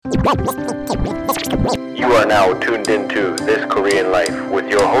You are now tuned into This Korean Life with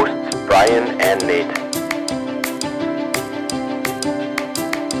your hosts, Brian and Nate.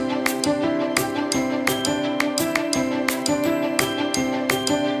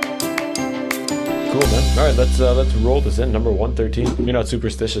 Cool, man. All right, let's roll this in. Number 113. You're not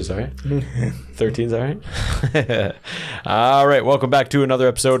superstitious, all right? 13's all right? All right, welcome back to another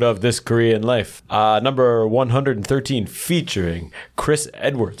episode of This Korean Life. Number 113 featuring Chris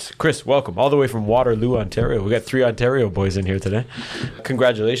Edwards. Chris, welcome. All the way from Waterloo, Ontario. We got 3 Ontario boys in here today.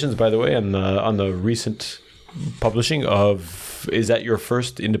 Congratulations, by the way, on the recent publishing of, is that your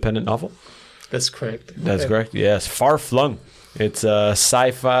first independent novel? That's correct. That's correct, yes. Flung. It's a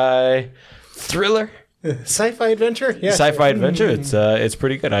sci-fi thriller, sci-fi adventure. Yeah, sci-fi adventure. It's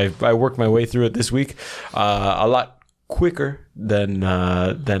pretty good. I worked my way through it this week, a lot quicker than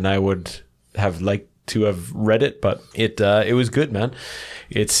I would have liked to have read it, but it was good, man.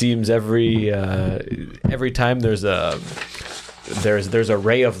 It seems every time there's a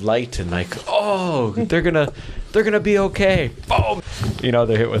ray of light and like, oh, they're gonna be okay. Boom. You know,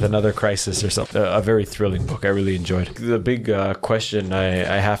 they're hit with another crisis or something. A very thrilling book. I really enjoyed. The big question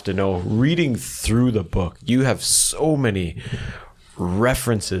I have to know, reading through the book, you have so many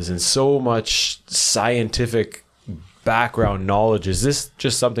references and so much scientific background knowledge. Is this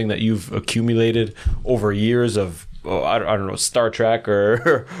just something that you've accumulated over years of, I don't know, Star Trek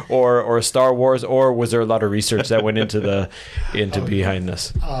or Star Wars, or was there a lot of research that went into behind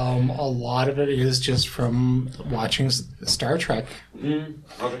this? A lot of it is just from watching Star Trek. Okay.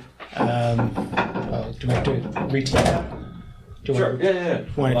 Do we have to retake that? Sure. Yeah.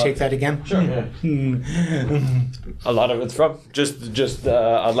 Want to take that again? Sure. Yeah. A lot of it's from just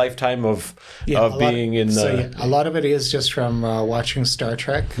a lifetime of being in the. So yeah, a lot of it is just from watching Star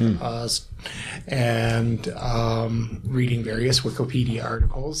Trek. And reading various Wikipedia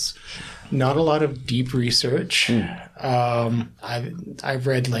articles. Not a lot of deep research. I've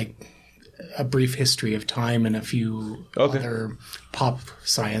read like a brief history of time and a few other pop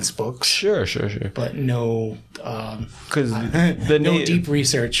science books. Sure. But no, because no deep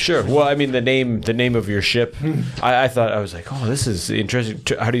research. Sure. Well, I mean the name of your ship. I thought, I was like, oh, this is interesting.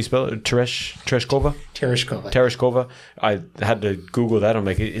 How do you spell it? Tereshkova. Tereshkova. I had to Google that. I'm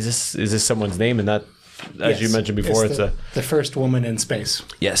like, is this someone's name? And that, as you mentioned before, it's the first woman in space.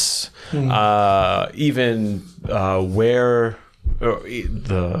 Yes. Even where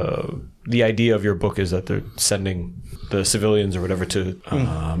the idea of your book is that they're sending the civilians or whatever to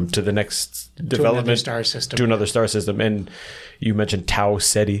the next development, to another star system, and you mentioned Tau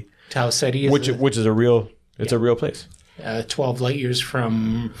Ceti. Tau Ceti, which is a real place. 12 light years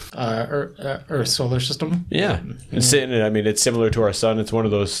from Earth's solar system. Yeah, I mean, it's similar to our sun. It's one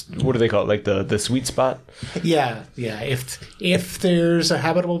of those, what do they call it, like the sweet spot? Yeah. If there's a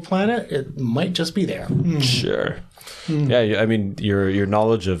habitable planet, it might just be there. Sure. Yeah, I mean, your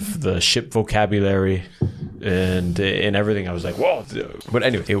knowledge of the ship vocabulary and everything, I was like, whoa. But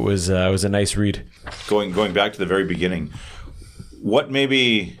anyway, it was a nice read. Going back to the very beginning, what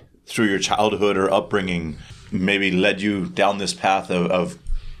maybe through your childhood or upbringing maybe led you down this path of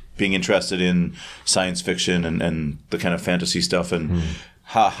being interested in science fiction and the kind of fantasy stuff, and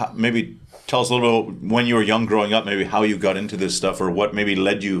how maybe tell us a little bit when you were young growing up, maybe how you got into this stuff, or what maybe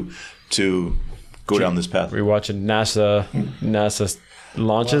led you to go down this path. Were you watching NASA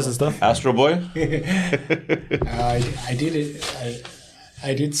launches and stuff? Astro Boy? I did it.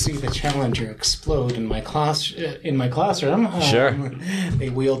 I did see the Challenger explode in my classroom. Sure. They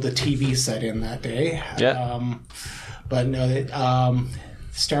wheeled the TV set in that day. Yeah. But no,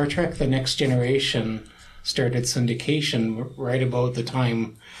 Star Trek: The Next Generation started syndication right about the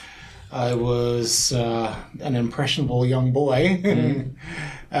time I was an impressionable young boy.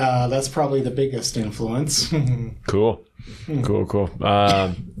 That's probably the biggest influence. Cool.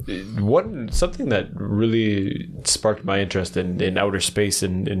 Something that really sparked my interest in outer space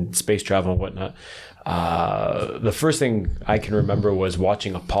and in space travel and whatnot. The first thing I can remember was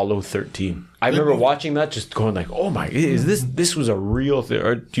watching Apollo 13. I remember watching that, just going like, "Oh my, is this was a real thing?"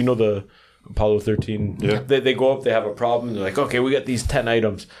 Or do you know the Apollo 13? Yeah. They go up, they have a problem. They're like, "Okay, we got these 10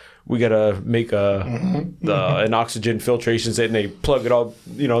 items. We gotta make an oxygen filtration set," and they plug it all.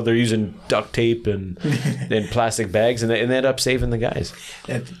 You know, they're using duct tape and plastic bags, and they end up saving the guys.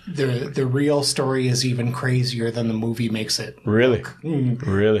 The real story is even crazier than the movie makes it. Really,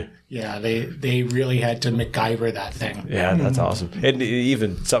 really. Yeah, they really had to MacGyver that thing. Yeah, that's awesome. And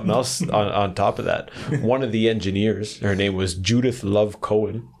even something else on top of that. One of the engineers, her name was Judith Love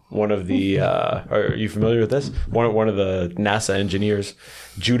Cohen. One of the, are you familiar with this? One of the NASA engineers,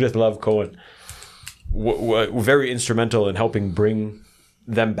 Judith Love Cohen, very instrumental in helping bring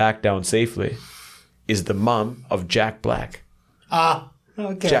them back down safely is the mom of Jack Black.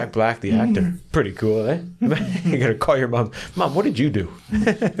 Okay. Jack Black, the actor. Pretty cool, eh? You gotta call your mom. Mom, what did you do?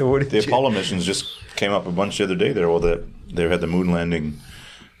 The Apollo missions just came up a bunch the other day there. Well, they had the moon landing.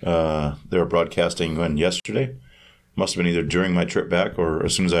 They were broadcasting yesterday. Must have been either during my trip back or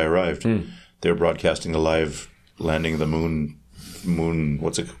as soon as I arrived. They were broadcasting the live landing of the moon.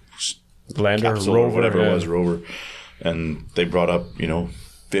 What's it? Lander, capsule rover, or whatever yeah. it was, rover. And they brought up,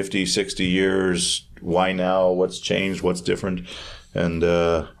 50, 60 years. Why now? What's changed? What's different? And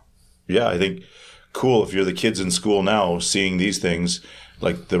I think cool if you're the kids in school now seeing these things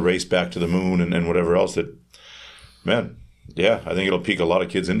like the race back to the moon and whatever else that, man, yeah, I think it'll pique a lot of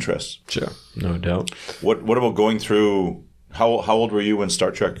kids' interest. Sure, no doubt. What about going through? How old were you when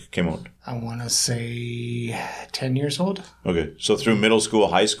Star Trek came out? I want to say 10 years old. Okay, so through middle school,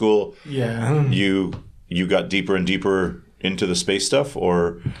 high school, Yeah. you got deeper and deeper into the space stuff,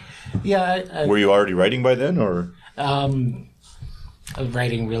 or Yeah. were you already writing by then, or? I was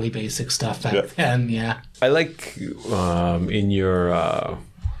writing really basic stuff back then, yeah. I like in your,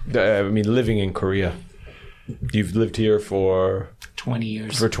 living in Korea. You've lived here for 20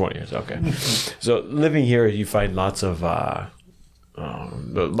 years. For 20 years, okay. So living here, you find lots of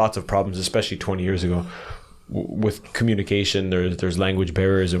problems, especially 20 years ago, with communication. There's language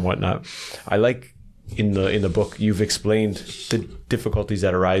barriers and whatnot. I like in the book you've explained the difficulties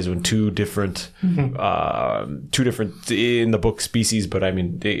that arise when two different in the book species, but I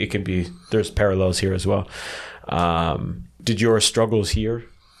mean it can be, there's parallels here as well. Did your struggles here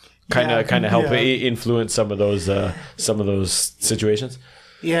kind of help influence some of those situations?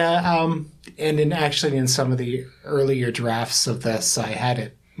 Yeah, and in some of the earlier drafts of this, I had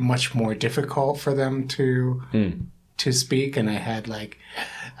it much more difficult for them to speak, and I had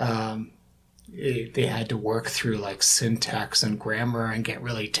they had to work through like syntax and grammar and get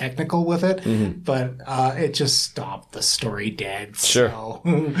really technical with it, but it just stopped the story dead. Sure. So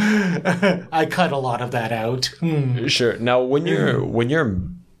I cut a lot of that out. Sure. Now, when you're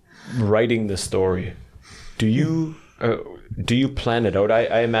writing the story, do you plan it out?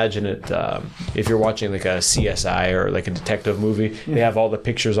 I imagine it. If you're watching like a CSI or like a detective movie, they have all the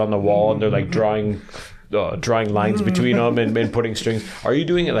pictures on the wall and they're like drawing lines between them and putting strings. Are you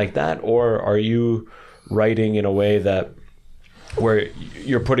doing it like that, or are you writing in a way that where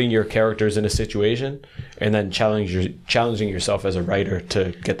you're putting your characters in a situation and then challenging yourself as a writer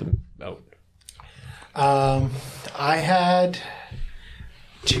to get them out? I had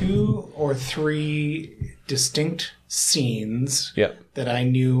 2 or 3 distinct scenes that I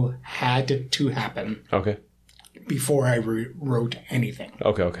knew had to happen. Okay. Before I wrote anything.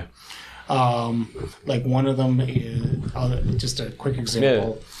 Okay. Like one of them is just a quick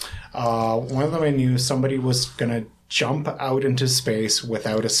example. Yeah. One of them I knew somebody was gonna jump out into space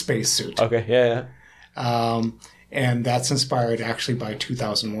without a spacesuit. Okay. Yeah. And that's inspired actually by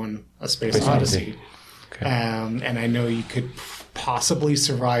 2001: A Space Odyssey. Okay. And I know you could possibly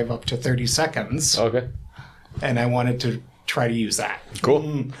survive up to 30 seconds. Okay. And I wanted to try to use that.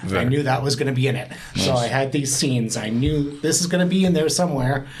 Cool. I knew that was going to be in it. Nice. So I had these scenes. I knew this is going to be in there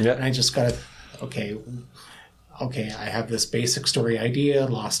somewhere. Yeah. And I just got to, okay, I have this basic story idea,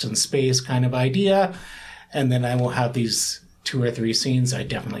 lost in space kind of idea. And then I will have these 2 or 3 scenes I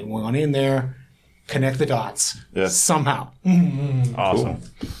definitely want in there. Connect the dots somehow. Awesome.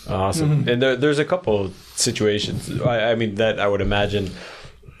 Cool. Awesome. And there's a couple situations, I mean, that I would imagine,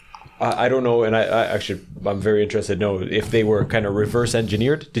 I don't know, and I'm very interested to know if they were kind of reverse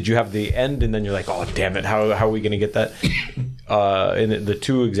engineered. Did you have the end and then you're like, oh, damn it, how are we going to get that? And the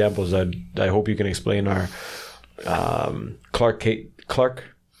 2 examples I hope you can explain are Clark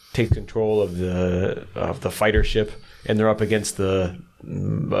takes control of the fighter ship, and they're up against the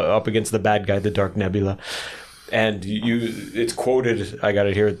bad guy, the Dark Nebula. And it's quoted, I got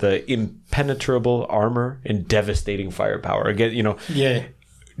it here, the impenetrable armor and devastating firepower. Again, Yeah.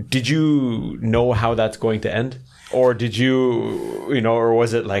 Did you know how that's going to end? Or did you or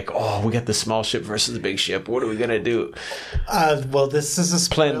was it like, oh, we got the small ship versus the big ship. What are we going to do? Well, this is a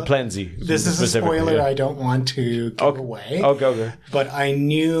spoiler. Plan Z. This is a spoiler I don't want to give away. Okay. But I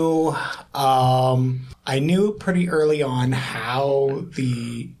knew pretty early on how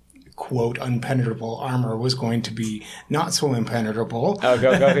the quote impenetrable armor was going to be not so impenetrable.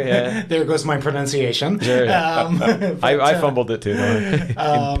 Okay, yeah. There goes my pronunciation. Sure, yeah. I fumbled it too.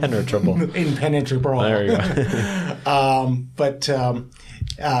 Impenetrable. There you go.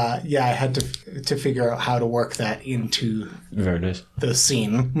 I had to figure out how to work that into very nice the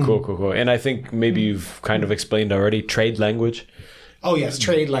scene. Cool. And I think maybe you've kind of explained already trade language. Oh yes,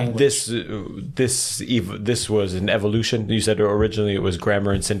 trade language. This was an evolution. You said originally it was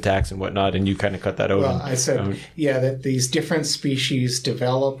grammar and syntax and whatnot, and you kind of cut that out. Well, I said, that these different species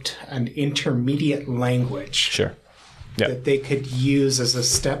developed an intermediate language. Sure. Yeah. That they could use as a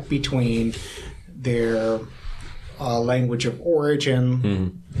step between their language of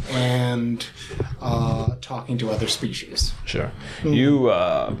origin and talking to other species. Sure.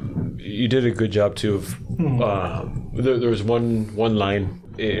 You did a good job too of there was one line,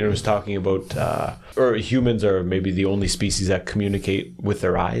 it was talking about or humans are maybe the only species that communicate with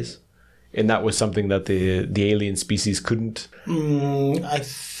their eyes, and that was something that the alien species couldn't. I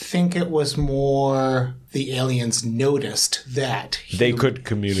think it was more the aliens noticed that they could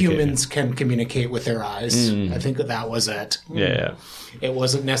communicate. Humans can communicate with their eyes. I think that was it. Yeah. It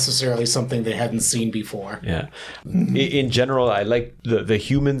wasn't necessarily something they hadn't seen before. Yeah. In general, I like the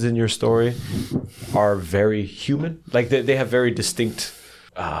humans in your story are very human. Like they have very distinct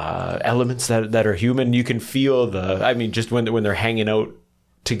elements that are human. You can feel just when they're hanging out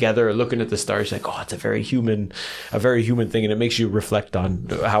together looking at the stars, like, oh, it's a very human thing, and it makes you reflect on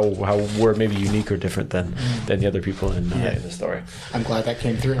how we're maybe unique or different than the other people in the story. I'm glad that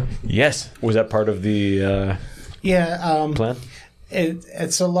came through. Yes. Was that part of the plan?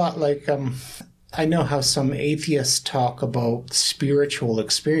 It's a lot like I know how some atheists talk about spiritual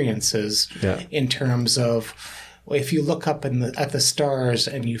experiences in terms of, well, if you look up at the stars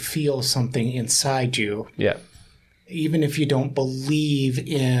and you feel something inside you, even if you don't believe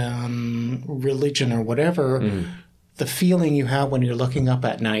in religion or whatever, the feeling you have when you're looking up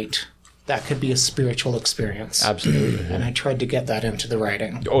at night, that could be a spiritual experience. Absolutely. And I tried to get that into the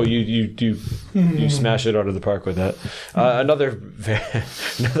writing. Oh, you smash it out of the park with that. Another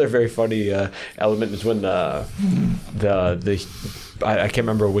very funny element is when I can't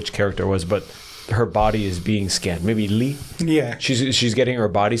remember which character it was, but her body is being scanned. Maybe Lee? Yeah. She's getting her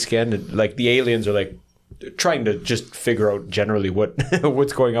body scanned. And, like, the aliens are like trying to just figure out generally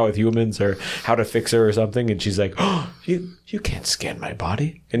what's going on with humans or how to fix her or something, and she's like, oh, you can't scan my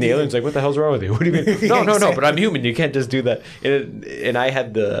body, and the alien's like, what the hell's wrong with you? What do you mean? No, but I'm human, you can't just do that. And I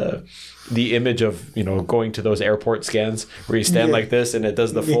had the image of, going to those airport scans where you stand like this and it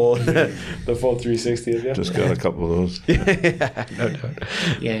does the full the full 360 of you. Just got a couple of those. Yeah, no doubt.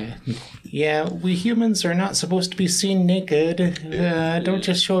 Yeah, we humans are not supposed to be seen naked. Don't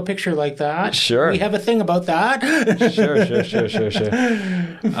just show a picture like that. Sure. We have a thing about that. Sure.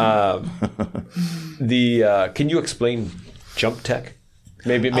 Can you explain jump tech?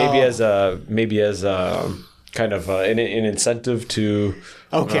 Maybe as kind of an incentive to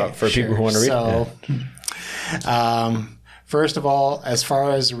for people who want to read. So, first of all, as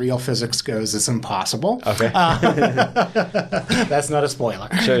far as real physics goes, it's impossible. Okay. That's not a spoiler.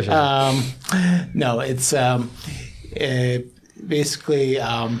 Sure. No, it's basically.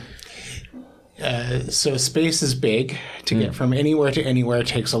 So space is big. To get from anywhere to anywhere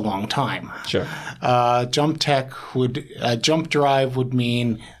takes a long time. Sure. Jump drive would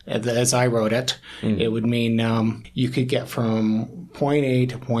mean, as I wrote it, it would mean you could get from point A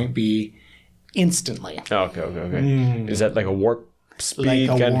to point B instantly. Okay. Is that like a warp speed?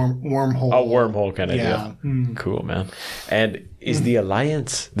 Like a wormhole. A wormhole kind of deal. Cool, man. And is the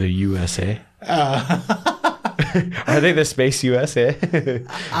Alliance the USA? Are they the Space USA?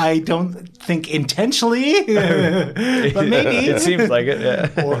 I don't think intentionally, but maybe. It seems like it, yeah.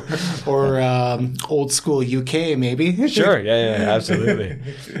 Or old school UK, maybe. Sure, yeah, absolutely.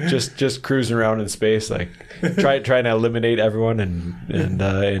 Just cruising around in space, like trying to eliminate everyone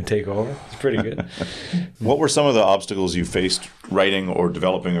and take over. It's pretty good. What were some of the obstacles you faced writing or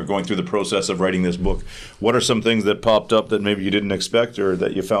developing or going through the process of writing this book? What are some things that popped up that maybe you didn't expect or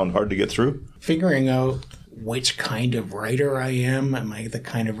that you found hard to get through? Figuring out which kind of writer I am. Am I the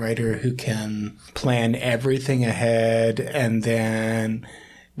kind of writer who can plan everything ahead and then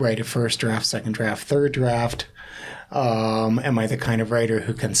write a first draft, second draft, third draft? Am I the kind of writer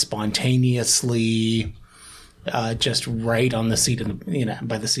who can spontaneously just write on the seat of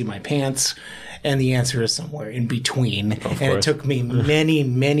by the seat of my pants? And the answer is somewhere in between. And it took me many,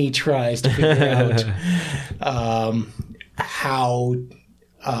 many tries to figure out how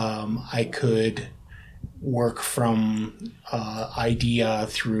I could work from idea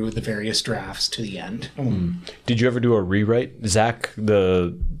through the various drafts to the end. Did you ever do a rewrite? Zach,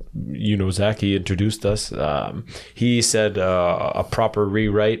 Zach, he introduced us. He said a proper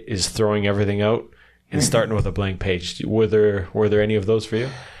rewrite is throwing everything out and starting with a blank page. Were there any of those for you?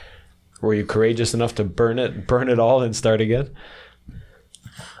 Were you courageous enough to burn it all and start again?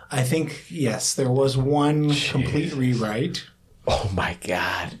 I think, yes, there was one complete rewrite. Oh my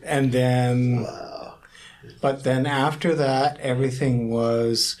God. And then But then after that, everything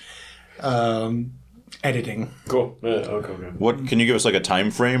was editing. Cool. Okay. What can you give us like a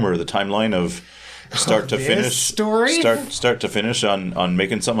time frame or the timeline of start to This finish? story? Start to finish on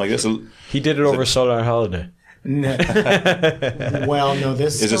making something like this. He did it over Solar Holiday. No. Well, no.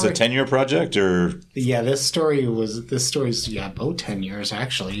 This Is this a story- 10-year project or? Yeah, this story's about 10 years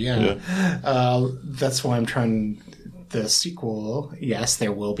actually. Yeah. That's why I'm trying the sequel. Yes,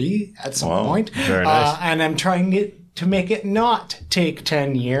 there will be at some Wow, point. very nice. And I'm trying to make it not take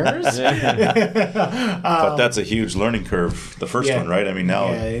 10 years. But that's a huge learning curve. The first yeah. one, right? I mean,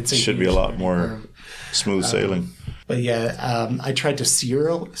 now Yeah, it it's a should be a huge lot learning more curve. smooth sailing. But yeah, I tried to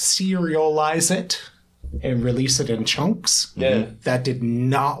serialize it and release it in chunks. Yeah. That did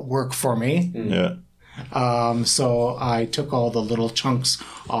not work for me. Yeah. So I took all the little chunks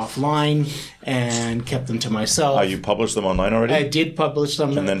offline and kept them to myself. You published them online already? I did publish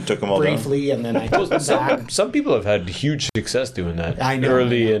them And then took them all down? briefly, and then I took them back. Some people have had huge success doing that. I know.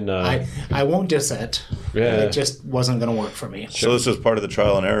 Early in. I won't diss it. Yeah. It just wasn't going to work for me. So this is part of the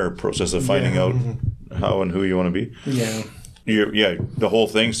trial and error process of finding out how and who you want to be. Yeah. The whole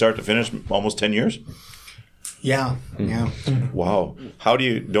thing, start to finish, almost 10 years. Yeah. Yeah. Wow. How do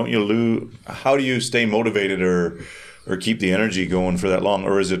you stay motivated or keep the energy going for that long?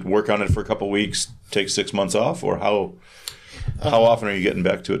 Or is it work on it for a couple of weeks, take 6 months off, or how often are you getting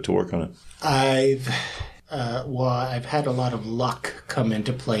back to it to work on it? I've had a lot of luck come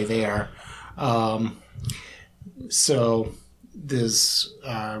into play there. So this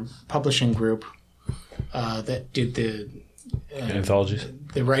publishing group that did the Anthologies.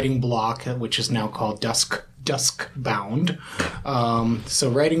 the writing block, which is now called Dusk Bound. So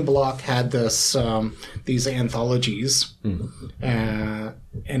Writing Block had these anthologies,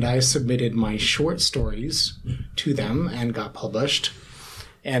 and I submitted my short stories to them and got published.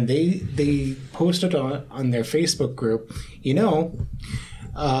 And they posted on their Facebook group,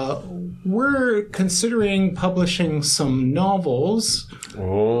 we're considering publishing some novels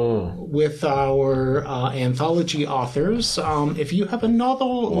with our anthology authors. If you have a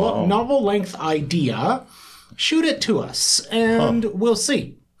novel length idea, shoot it to us, and we'll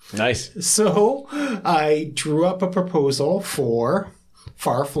see. Nice. So I drew up a proposal for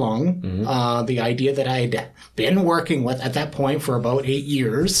Flung, the idea that I'd been working with at that point for about 8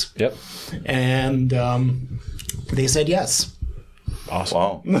 years. Yep. And they said yes. Awesome.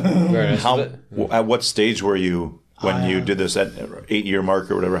 Wow. Very nice. At what stage were you when you did this at 8-year mark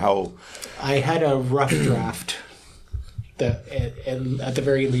or whatever? How? I had a rough draft. At the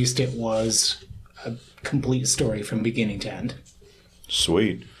very least, it was a complete story from beginning to end.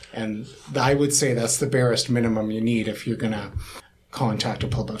 Sweet. And I would say that's the barest minimum you need if you're going to contact a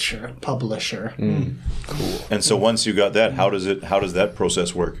publisher. Cool. And so once you got that, how does that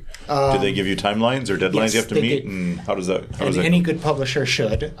process work? Do they give you timelines or deadlines yes, you have to they meet? get- And how does that? Any good publisher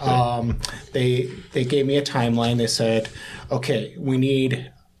should. They gave me a timeline. They said, okay, we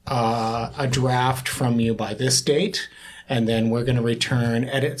need a draft from you by this date, and then we're going to return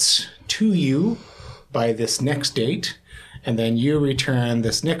edits to you by this next date, and then you return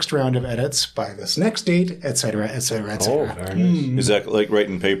this next round of edits by this next date, et cetera, et cetera, et Oh, cetera. very nice. Is that like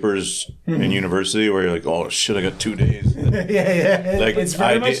writing papers in university where you're like, oh shit, I got 2 days? yeah. Like, It's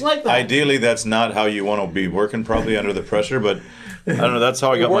very much like that. Ideally, that's not how you want to be working, probably under the pressure. But I don't know. That's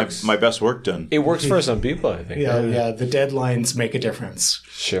how I got works. my best work done. It works for some people, I think. Yeah, the deadlines make a difference.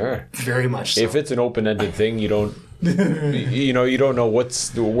 Sure. Very much so. If it's an open-ended thing, you don't, you don't know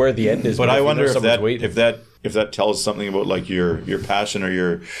where the end is. But if I you know wonder someone's waiting. if that tells something about like your passion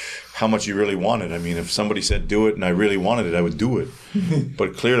or how much you really want it. I mean, if somebody said do it and I really wanted it, I would do it.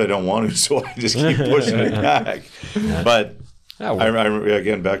 But clearly I don't want to, so I just keep pushing it back. But I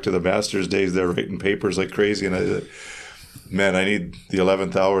again, back to the master's days, they're writing papers like crazy, and I need the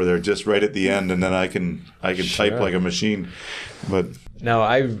 11th hour there just right at the end, and then I can type like a machine. But Now,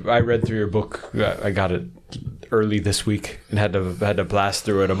 I read through your book. I got it early this week and had to blast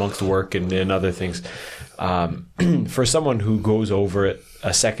through it amongst work and other things. For someone who goes over it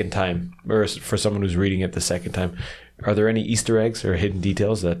a second time, or for someone who's reading it the second time, are there any Easter eggs or hidden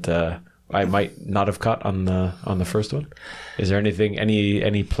details that I might not have caught on the first one? Is there anything,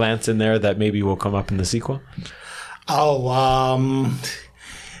 any plants in there that maybe will come up in the sequel?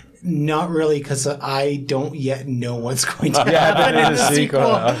 Not really, because I don't yet know what's going to happen Yeah, in the sequel.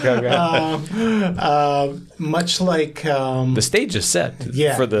 Okay. Much like The stage is set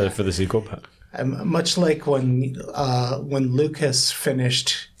for the sequel. much like when Lucas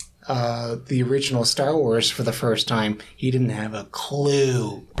finished the original Star Wars for the first time, he didn't have a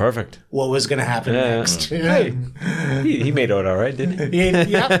clue Perfect. what was going to happen next. Hey, he made out all right, didn't he?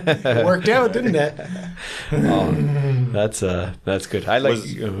 Yeah, it worked out, didn't it? That's good. I like.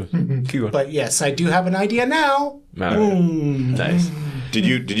 Keep going. But yes, I do have an idea now. Nice. Did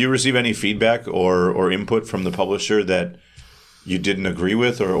you receive any feedback or input from the publisher that you didn't agree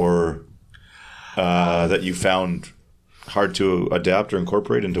with, or that you found hard to adapt or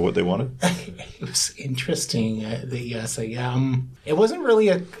incorporate into what they wanted? It was interesting. It wasn't really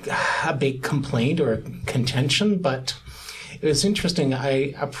a big complaint or a contention, but it was interesting.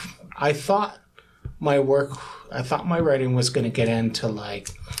 I thought my writing was going to get into like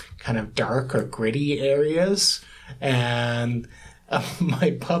kind of dark or gritty areas, and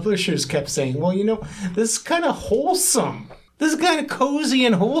my publishers kept saying, "Well, this is kind of wholesome. This is kind of cozy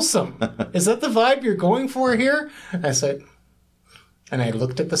and wholesome. Is that the vibe you're going for here?" I said, and I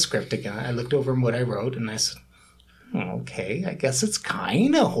looked at the script again. I looked over what I wrote, and I said, okay, I guess it's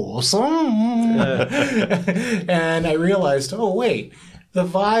kind of wholesome. And I realized, oh, wait, the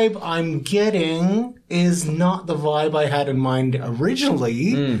vibe I'm getting is not the vibe I had in mind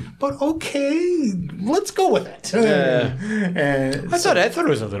originally, but okay, let's go with it. I thought it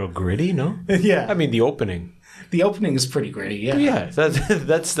was a little gritty, no? Yeah. I mean, the opening. The opening is pretty gritty, yeah. Yeah,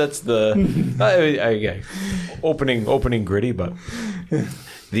 that's the opening gritty, but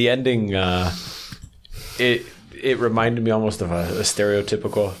the ending it reminded me almost of a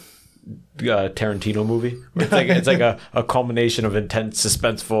stereotypical Tarantino movie. It's like a culmination of intense,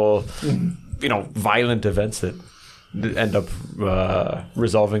 suspenseful, violent events that end up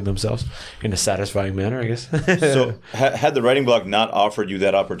resolving themselves in a satisfying manner, I guess. So, had the writing block not offered you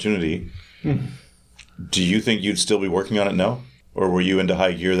that opportunity, do you think you'd still be working on it now? Or were you into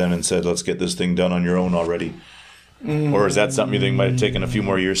high gear then and said, let's get this thing done on your own already? Or is that something you think might have taken a few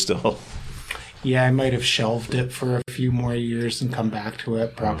more years still? Yeah, I might have shelved it for a few more years and come back to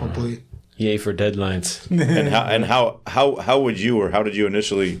it, probably. Yay for deadlines. And how would you, or how did you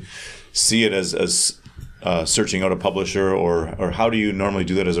initially see it as searching out a publisher, or how do you normally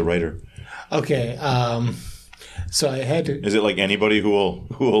do that as a writer? Okay, so I had to... Is it like anybody who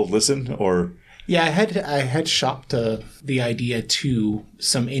will listen, or... Yeah, I had shopped the idea to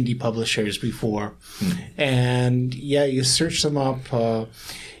some indie publishers before, and yeah, you search them up.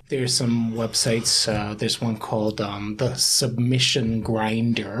 There's some websites. There's one called the Submission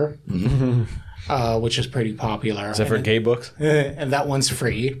Grinder, which is pretty popular. Is that for gay books? And that one's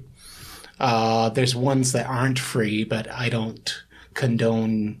free. There's ones that aren't free, but I don't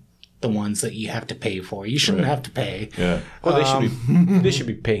condone the ones that you have to pay for. You shouldn't have to pay. Yeah. Well, they should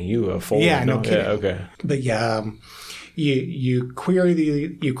be paying you a full. Yeah, no kidding. Yeah, okay. But yeah, you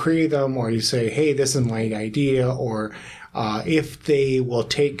query them, or you say, hey, this is my idea, or if they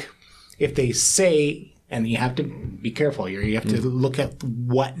say, and you have to be careful here, you have to look at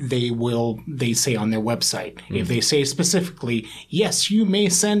what they say on their website. If they say specifically, yes, you may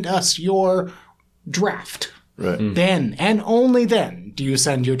send us your draft. Right. Then and only then do you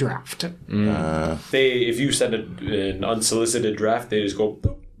send your draft. If you send an unsolicited draft, they just go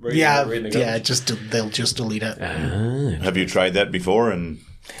boop, right in the garbage. They'll just delete it. Have you tried that before? And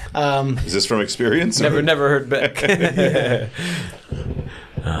is this from experience? Never heard back.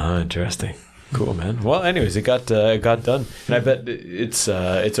 Interesting. Cool, man. Well, anyways, it got done, and I bet it's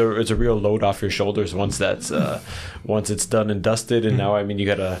a real load off your shoulders once it's done and dusted. And now, I mean, you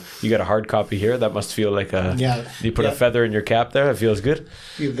got a hard copy here. That must feel like you put a feather in your cap there. It feels good.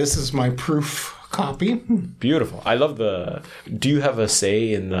 This is my proof copy. Beautiful. I love do you have a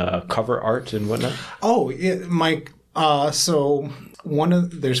say in the cover art and whatnot? Oh, Mike. So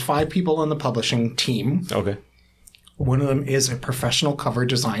there's 5 people on the publishing team. Okay. One of them is a professional cover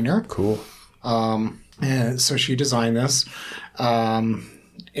designer. Cool. And so she designed this.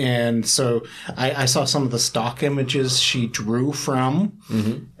 And so I saw some of the stock images she drew from.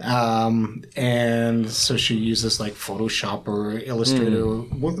 And so she uses like Photoshop or Illustrator,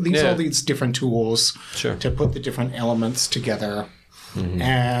 all these different tools to put the different elements together.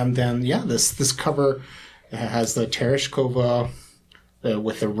 And then, this cover has the Tereshkova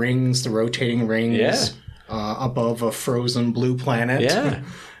with the rings, the rotating rings above a frozen blue planet. Yeah.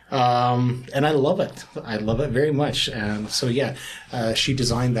 And I love it. I love it very much. And so, she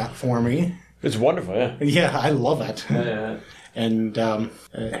designed that for me. It's wonderful, yeah. Yeah, I love it. Yeah. And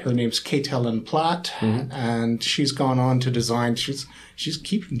her name's Kate Helen Platt, and she's gone on to design. She's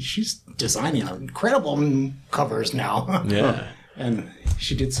designing incredible covers now. Yeah. And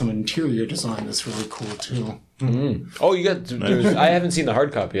she did some interior design that's really cool too. Oh, you got? I haven't seen the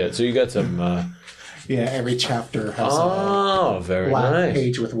hard copy yet, so you got some. every chapter has Oh, a very black nice.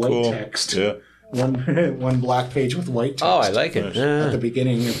 page with white Cool. text. Yeah. One black page with white text. Oh, I like it. At Yeah. the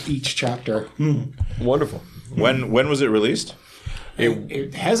beginning of each chapter. Wonderful. When was it released?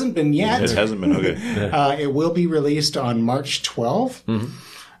 It hasn't been yet. It hasn't been. Okay. It will be released on March 12th.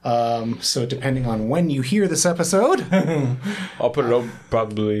 So depending on when you hear this episode, I'll put it up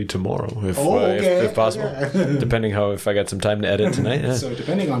probably tomorrow okay. if possible. Depending if I got some time to edit tonight. Yeah. so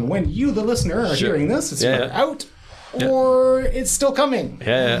depending on when you, the listener, are hearing this, it's either Yeah. out or it's still coming.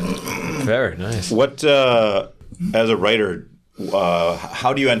 Yeah. Very nice. What, as a writer,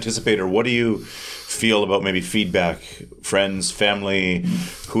 how do you anticipate, or what do you feel about maybe feedback, friends, family,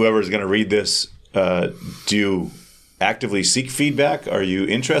 whoever is going to read this? Do you actively seek feedback? Are you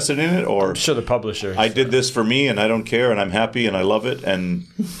interested in it, or I'm sure the publisher. I did this for me and I don't care and I'm happy and I love it and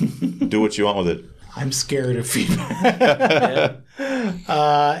do what you want with it? I'm scared of feedback.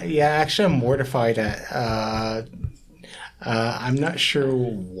 Actually, I'm mortified at. I'm not sure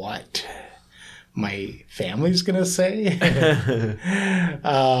what my family's gonna say.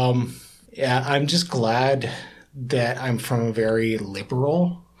 I'm just glad that I'm from a very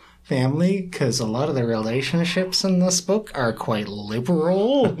liberal family, because a lot of the relationships in this book are quite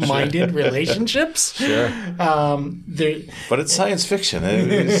liberal-minded relationships. Sure. But it's science fiction.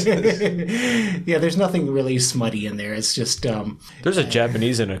 There's nothing really smutty in there. It's just There's a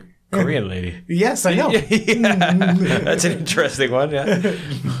Japanese and a Korean lady. yes, I know. Yeah. That's an interesting one.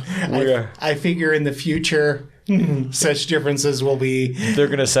 Yeah. I figure in the future, such differences will be. They're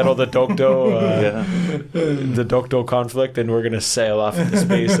gonna settle the Dokdo conflict, and we're gonna sail off into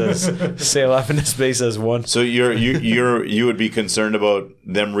space as one. So you would be concerned about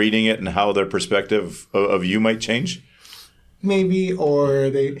them reading it and how their perspective of you might change? Maybe, or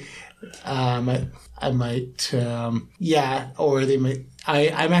they, I might, or they might.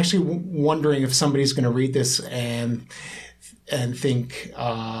 I'm actually wondering if somebody's going to read this and think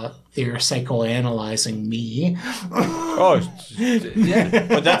they're psychoanalyzing me. Oh, yeah.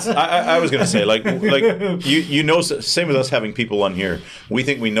 But that's I was going to say, like you know, same with us having people on here. We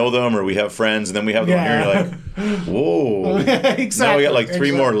think we know them or we have friends, and then we have them on here. And you're like, whoa! Exactly. Now we got like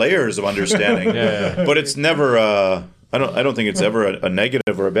three more layers of understanding. Yeah. But it's never. I don't think it's ever a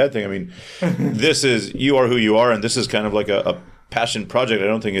negative or a bad thing. I mean, this is, you are who you are, and this is kind of like a passion project. I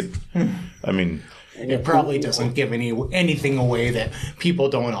don't think it. I mean. It probably doesn't give anything away that people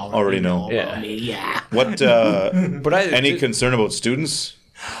don't already know about me. Yeah. What? But any concern about students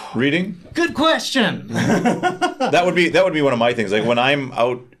reading? Good question. That would be one of my things. Like when I'm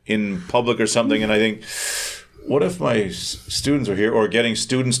out in public or something, and I think, what if my students are here, or getting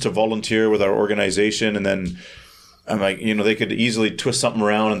students to volunteer with our organization, and then I'm like, they could easily twist something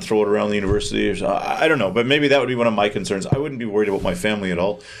around and throw it around the university. Or something. I don't know, but maybe that would be one of my concerns. I wouldn't be worried about my family at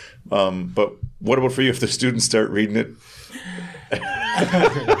all. But what about for you if the students start reading it?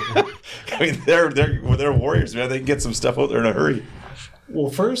 I mean, they're warriors, man. They can get some stuff out there in a hurry. Well,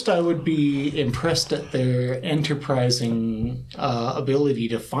 first, I would be impressed at their enterprising ability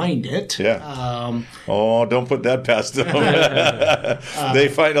to find it. Yeah. Don't put that past them. They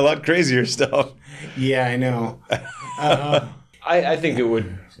find a lot crazier stuff. Yeah, I know. I think it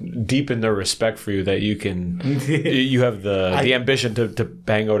would deepen their respect for you that you have the ambition to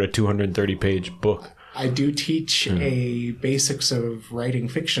bang out a 230-page book. I do teach a basics of writing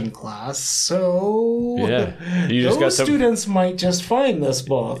fiction class, so you just those students might just find this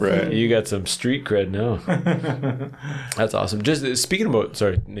book. Right, you got some street cred now. That's awesome. Just speaking about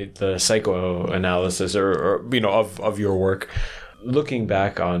the psychoanalysis or of your work, looking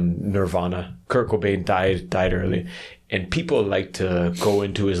back on Nirvana, Kurt Cobain died early. And people like to go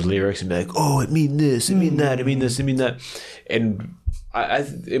into his lyrics and be like, "Oh, it mean this, it mean that, it mean this, it mean that," and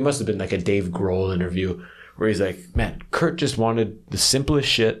it must have been like a Dave Grohl interview where he's like, "Man, Kurt just wanted the simplest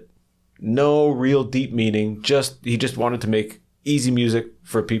shit, no real deep meaning. He just wanted to make easy music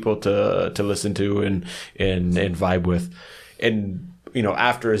for people to listen to and vibe with." And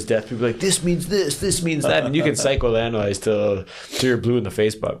after his death, people are like, "This means this means that," and you can psychoanalyze till you're blue in the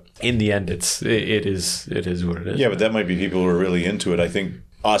face, but in the end, it is what it is. Yeah, but that might be people who are really into it. I think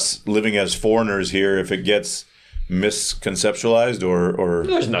us living as foreigners here, if it gets misconceptualized or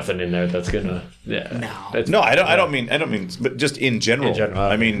there's nothing in there that's gonna I don't mean but just in general.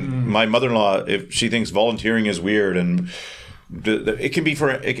 I mean, my mother-in-law, if she thinks volunteering is weird, and it can be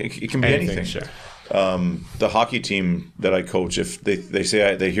it can be anything. Sure. The hockey team that I coach, if they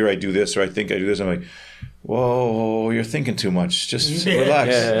say they hear I do this or I think I do this, I'm like, whoa, you're thinking too much. Just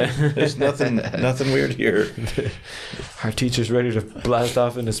relax. Yeah. There's nothing weird here. Our teacher's ready to blast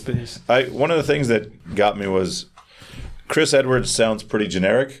off into space. One of the things that got me was Chris Edwards sounds pretty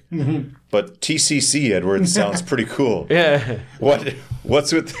generic, but TCC Edwards sounds pretty cool. Yeah.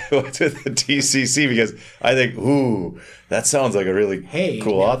 What's with the TCC? Because I think, that sounds like a really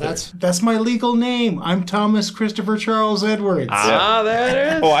cool author. That's my legal name. I'm Thomas Christopher Charles Edwards. There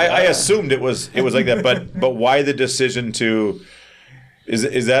it is. Oh, I assumed it was like that, but why the decision to?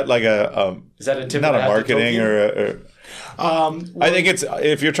 Is that like is that a tip not of the a hat to marketing Tokyo? or? I think it's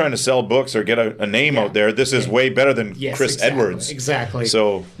if you're trying to sell books or get a name out there, this is way better than Chris Edwards. Exactly.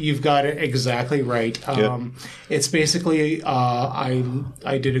 So you've got it exactly right. It's basically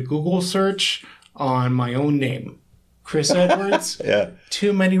I did a Google search on my own name, Chris Edwards.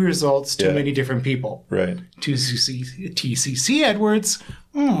 Too many results, too many different people. Right. TCC Edwards.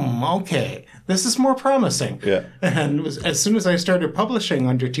 Okay, this is more promising. Yeah. And as soon as I started publishing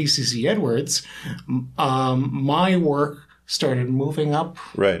under TCC Edwards, my work started moving up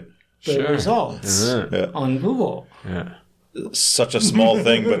the results on Google. Yeah. Such a small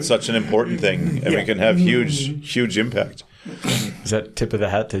thing, but such an important thing, and we can have huge impact. Is that tip of the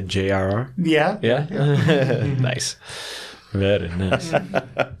hat to JRR? Yeah. Yeah? Nice. Very nice.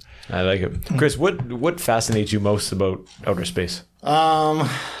 I like it. Chris, what fascinates you most about outer space? I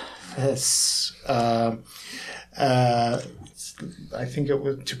think it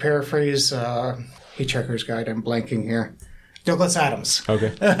was, to paraphrase Hitchhiker's Guide, I'm blanking here. Douglas Adams.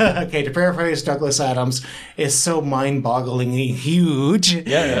 Okay. Okay, to paraphrase Douglas Adams, is so mind-bogglingly huge.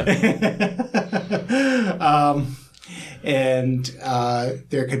 Yeah. And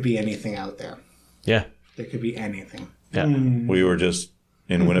there could be anything out there. Yeah. There could be anything. Yeah. We were just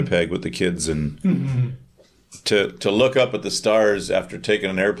in Winnipeg with the kids, and to look up at the stars after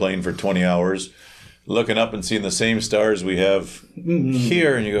taking an airplane for 20 hours, looking up and seeing the same stars we have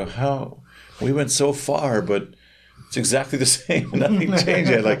here, and you go, how we went so far, but it's exactly the same. Nothing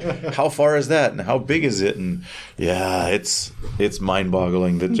changed. Like, how far is that, and how big is it? And yeah, it's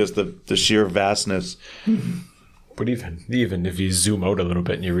mind-boggling that just the sheer vastness. But even if you zoom out a little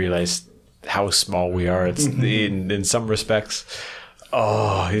bit and you realize how small we are, it's in some respects,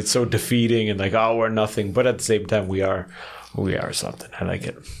 it's so defeating and like, we're nothing. But at the same time, we are something. I like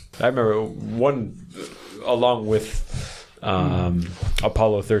it. I remember along with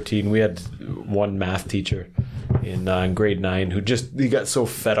Apollo 13, we had one math teacher in grade 9 who he got so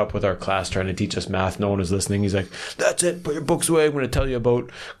fed up with our class trying to teach us math. No one was listening. He's like, that's it, put your books away. I'm going to tell you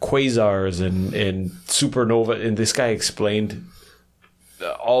about quasars and supernova. And this guy explained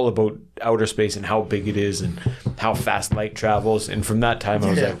all about outer space and how big it is and how fast light travels. And from that time, I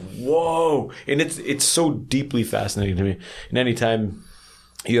was like, whoa. And it's so deeply fascinating to me. And anytime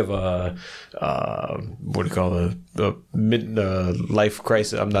you have a what do you call the mid life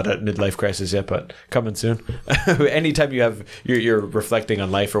crisis? I'm not at midlife crisis yet, but coming soon. Anytime you're reflecting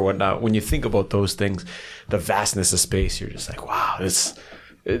on life or whatnot, when you think about those things, the vastness of space, you're just like, wow, this.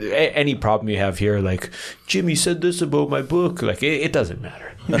 Any problem you have here, like Jimmy said this about my book, like it doesn't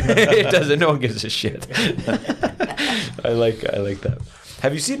matter. It doesn't. No one gives a shit. I like that.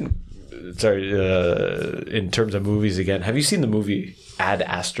 Have you seen? Sorry, in terms of movies again, have you seen the movie Ad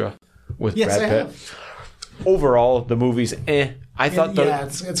Astra with Brad Pitt? Have. Overall, the movie's I thought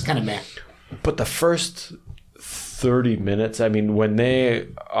it's kind of meh. But the first 30 minutes, I mean, when they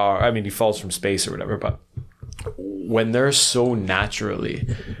are, I mean, he falls from space or whatever, but when they're so naturally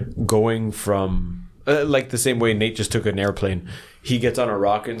going from, like the same way Nate just took an airplane, he gets on a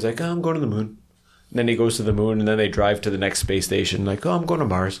rocket and is like, I'm going to the moon. And then he goes to the moon, and then they drive to the next space station, like, I'm going to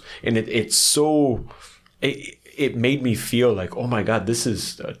Mars. And it's so, it made me feel like, oh my God, this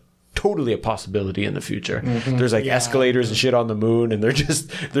is totally a possibility in the future. There's like escalators and shit on the moon, and they're just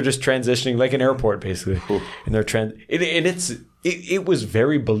transitioning like an airport basically. And they're it was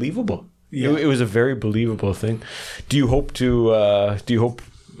very believable. Yeah. It was a very believable thing. Do you hope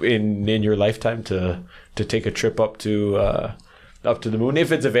in your lifetime to take a trip up to the moon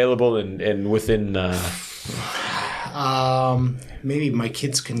if it's available and within maybe my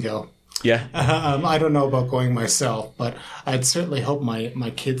kids can go. Yeah. I don't know about going myself, but I'd certainly hope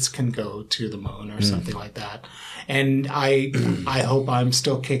my kids can go to the moon or something like that. And I hope I'm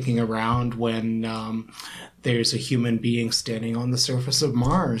still kicking around when there's a human being standing on the surface of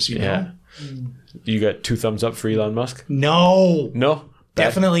Mars, you know? Yeah. You got 2 thumbs up for Elon Musk? No.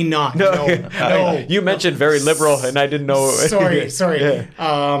 Definitely not. No. You mentioned very liberal, and I didn't know. Sorry. Yeah.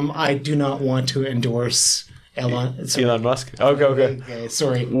 I do not want to endorse Elon Musk. Okay.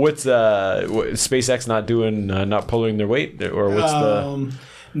 Sorry. What's SpaceX not pulling their weight, or what's the?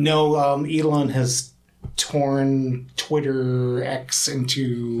 No, Elon has torn Twitter X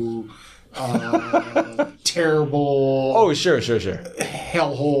into terrible. Oh, sure.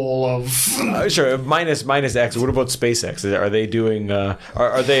 Hellhole of Sure. Minus X. What about SpaceX? Are they doing?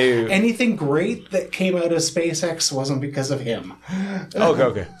 Are they? anything great that came out of SpaceX wasn't because of him.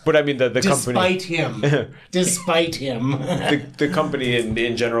 Okay. But I mean, the company. Despite him. The company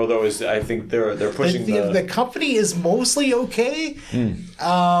in general, though, is I think they're pushing The company is mostly okay.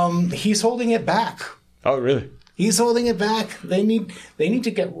 He's holding it back. Oh, really? He's holding it back. They need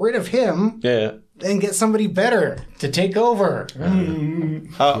to get rid of him. Yeah. And get somebody better to take over.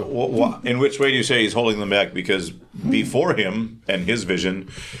 In which way do you say he's holding them back? Because before him and his vision,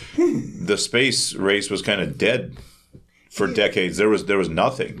 the space race was kind of dead for decades. There was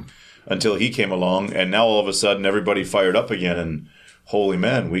nothing until he came along, and now all of a sudden everybody fired up again. And holy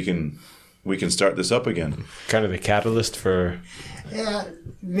man, we can start this up again. Kind of the catalyst for. Yeah,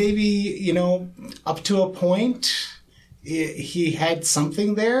 maybe up to a point, he had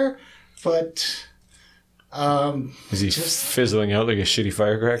something there, but. Is he fizzling out like a shitty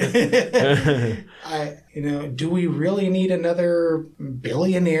firecracker? Do we really need another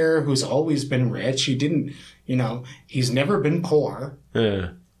billionaire who's always been rich? He didn't, he's never been poor.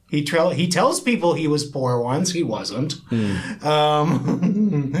 Yeah. He tells people he was poor once. He wasn't.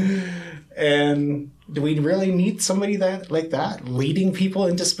 And do we really need somebody like that leading people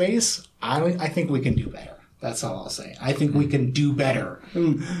into space? I think we can do better. That's all I'll say. I think we can do better.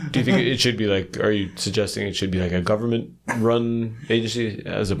 Do you think it should be are you suggesting it should be like a government-run agency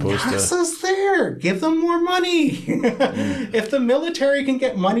as opposed to... NASA's there. Give them more money. If the military can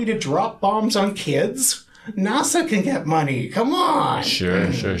get money to drop bombs on kids, NASA can get money. Come on. Sure.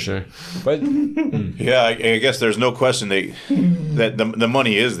 But yeah, I guess there's no question that the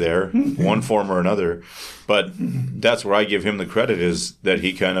money is there, one form or another. But that's where I give him the credit, is that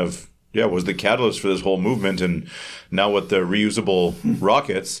he kind of... was the catalyst for this whole movement. And now with the reusable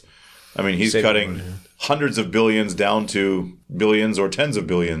rockets, I mean, he's cutting hundreds of billions down to billions or tens of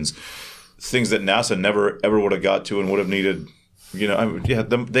billions, things that NASA never ever would have got to and would have needed.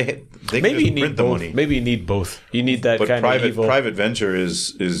 They maybe you need both. Money. Maybe you need both. You need that kind of evil. Private venture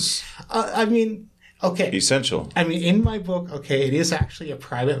is essential. I mean, in my book, it is actually a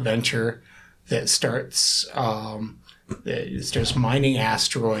private venture that starts. It starts mining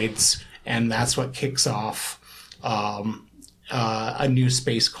asteroids, and that's what kicks off a new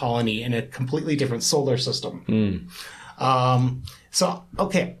space colony in a completely different solar system. I'm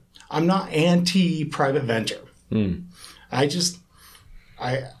not anti-private venture. I just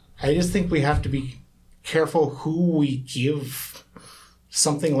think we have to be careful who we give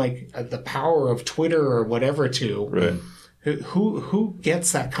something like the power of Twitter or whatever to. Right. Who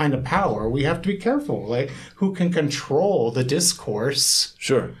gets that kind of power? We have to be careful. Like, who can control the discourse?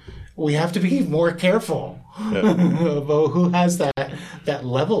 Sure. We have to be more careful about who has that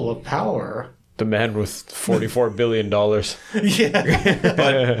level of power. The man with $44 billion.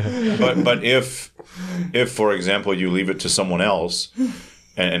 Yeah. But if for example you leave it to someone else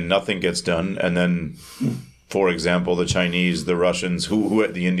and nothing gets done, and then for example the Chinese, the Russians, who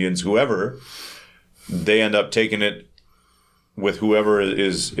the Indians, whoever, they end up taking it with whoever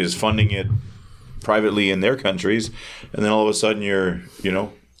is funding it privately in their countries, and then all of a sudden you're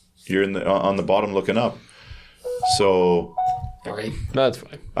on the bottom looking up. So, all right, that's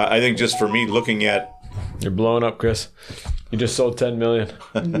fine. I think just for me looking at, you're blowing up, Chris. You just sold 10 million.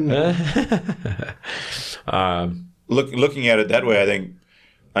 Looking at it that way, I think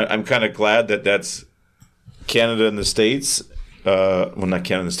I'm kind of glad that that's Canada and the States. Well, not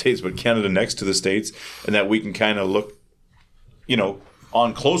Canada and the States, but Canada next to the States, and that we can kind of look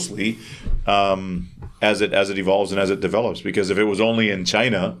on closely as it evolves and as it develops. Because if it was only in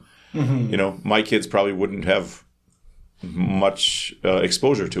China, my kids probably wouldn't have much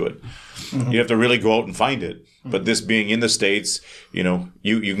exposure to it. You have to really go out and find it. But this being in the States, you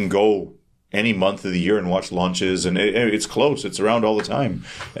can go any month of the year and watch launches, and it's close. It's around all the time,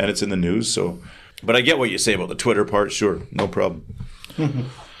 and it's in the news. So, but I get what you say about the Twitter part. Sure, no problem.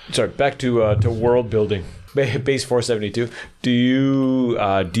 Sorry, back to world building. Base 472. Do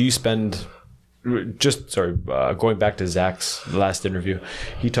you spend going back to Zach's last interview?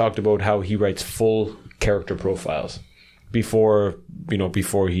 He talked about how he writes full character profiles before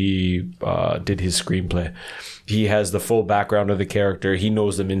he did his screenplay. He has the full background of the character. He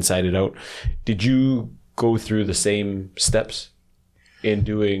knows them inside and out. Did you go through the same steps in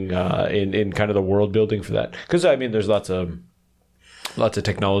doing in kind of the world building for that? Because I mean, there's lots of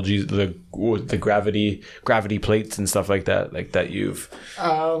technologies, the gravity plates and stuff like that you've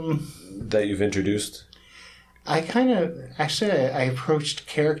introduced. I approached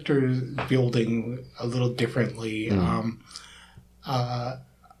character building a little differently.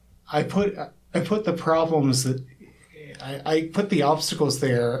 I put the problems that I put the obstacles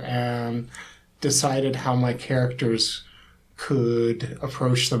there and decided how my characters could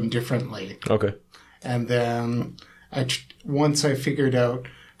approach them differently. Okay. And then once I figured out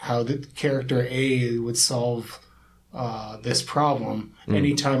how the character A would solve this problem,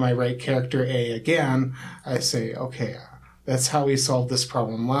 anytime I write character A again, I say, okay, that's how he solved this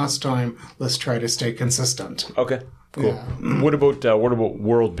problem last time. Let's try to stay consistent. Okay. Cool. Yeah. What about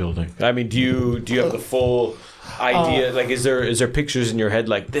world building? I mean, do you have the full idea? Like, is there pictures in your head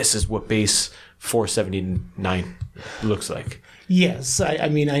like this is what base 479 looks like? Yes, I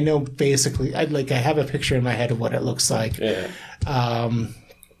mean I know basically. I have a picture in my head of what it looks like. Yeah.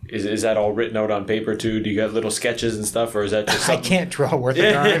 Is that all written out on paper too? Do you got little sketches and stuff, or is that just something? I can't draw worth a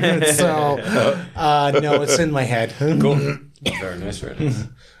darn, so no, it's in my head. Cool. Very nice, very nice.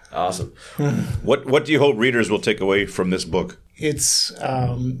 Awesome. What do you hope readers will take away from this book? It's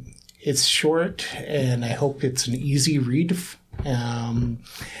short, and I hope it's an easy read.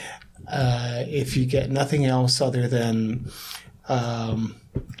 If you get nothing else other than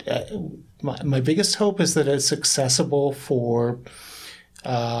my biggest hope is that it's accessible for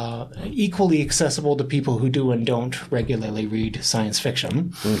equally accessible to people who do and don't regularly read science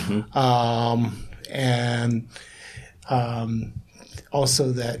fiction. And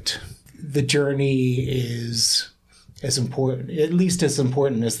also that the journey is as important, at least as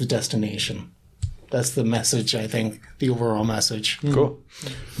important as the destination. That's the message, I think, the overall message. Cool.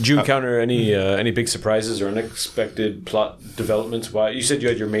 Did you encounter any big surprises or unexpected plot developments? Why you said you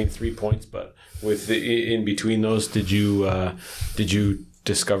had your main 3 points, but in between those, did you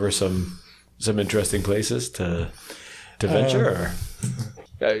discover some interesting places to venture? Or?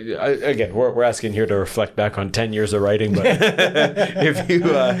 Again, we're asking here to reflect back on 10 years of writing, but if you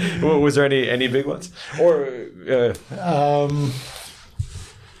was there any big ones or?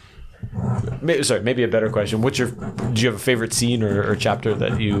 Maybe a better question. Do you have a favorite scene or chapter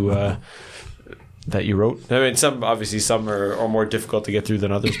that you wrote? I mean, some are more difficult to get through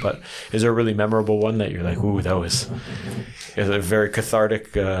than others, but is there a really memorable one that you're like, ooh, that was a very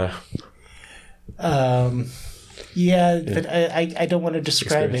cathartic? Yeah, but I don't want to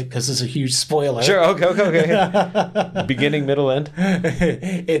describe it because it's a huge spoiler. Sure, okay. Beginning, middle, end?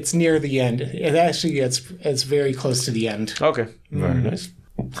 It's near the end. It's very close to the end. Okay, very nice.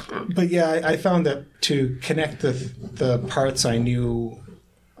 But yeah, I found that to connect the parts I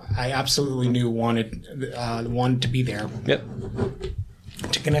absolutely knew wanted to be there. Yep.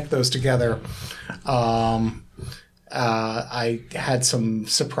 To connect those together, I had some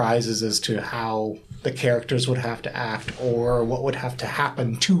surprises as to how the characters would have to act or what would have to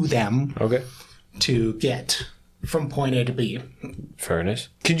happen to them to get from point A to B. Very nice.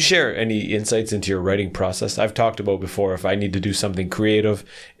 Can you share any insights into your writing process? I've talked about before, if I need to do something creative,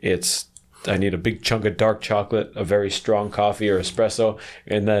 I need a big chunk of dark chocolate, a very strong coffee or espresso,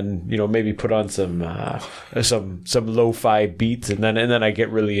 and then maybe put on some lo-fi beats, and then I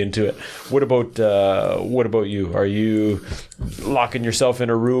get really into it. What about you? Are you locking yourself in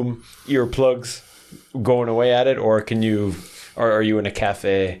a room, earplugs, going away at it, or are you in a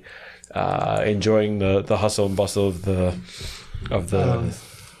cafe enjoying the hustle and bustle of the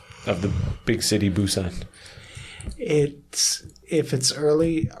big city Busan? If it's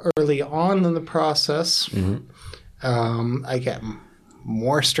early on in the process, I get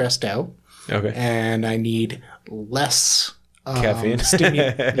more stressed out. Okay. And I need less caffeine,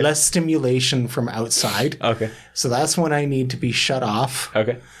 less stimulation from outside. Okay. So that's when I need to be shut off.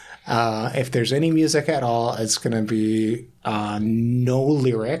 Okay. If there's any music at all, it's going to be no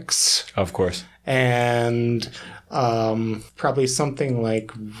lyrics. Of course. And probably something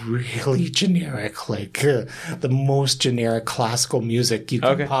like really generic, like the most generic classical music you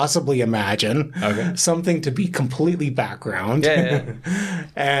can possibly imagine. Okay. Something to be completely background. Yeah.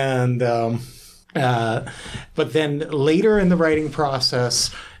 And but then later in the writing process,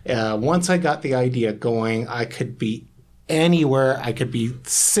 once I got the idea going, I could be anywhere. I could be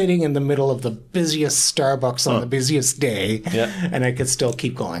sitting in the middle of the busiest Starbucks on the busiest day, and I could still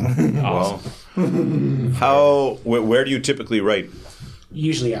keep going. Awesome. Where do you typically write?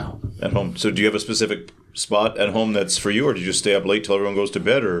 Usually out. At home. So do you have a specific spot at home that's for you, or do you just stay up late till everyone goes to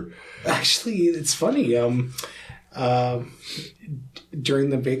bed? Or actually, it's funny. During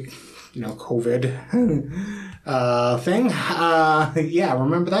the big, COVID thing.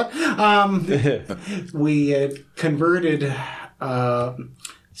 Remember that? We had converted.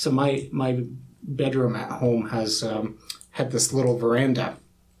 So my bedroom at home has had this little veranda,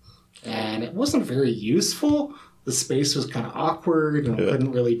 and it wasn't very useful. the space was kind of awkward and we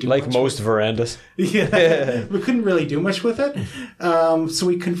couldn't really do Like much most verandas. Yeah, we couldn't really do much with it. So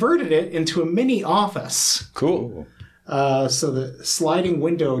we converted it into a mini office. Cool. So the sliding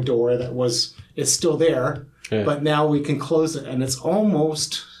window door is still there, but now we can close it, and it's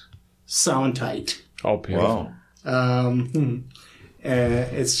almost sound tight. Oh, beautiful. Wow.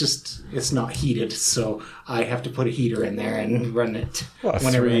 It's not heated, so I have to put a heater in there and run it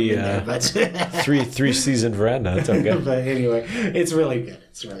whenever I'm in there. But three season veranda. That's okay. But anyway, it's really good.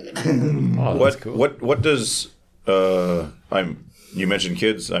 It's really good. Oh, that's cool. What does you mentioned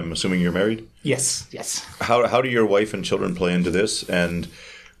kids? I'm assuming you're married. Yes. How do your wife and children play into this? And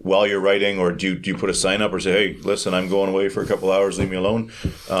while you're writing, or do you put a sign up or say, "Hey, listen, I'm going away for a couple hours. Leave me alone."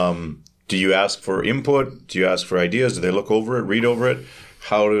 Do you ask for input? Do you ask for ideas? Do they look over it, read over it?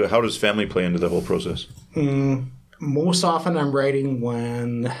 How does family play into the whole process? Most often I'm writing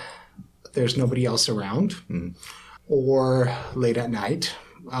when there's nobody else around or late at night.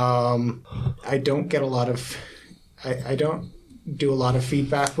 I don't get a lot of... I don't do a lot of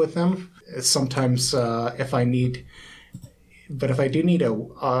feedback with them. Sometimes if I do need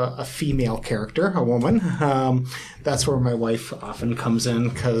a female character, a woman, that's where my wife often comes in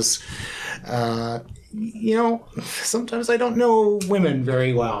because, sometimes I don't know women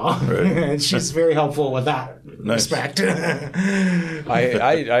very well. Right. And she's very helpful with that respect.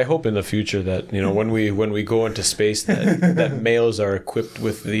 I hope in the future that, when we go into space that males are equipped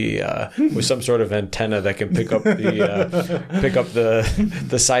with with some sort of antenna that can pick up the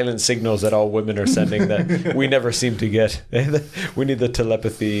silent signals that all women are sending that we never seem to get. We need the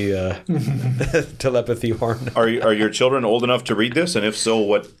telepathy horn. Are your children old enough to read this? And if so,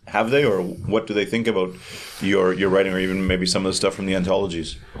 what have they, or what do they think about your writing, or even maybe some of the stuff from the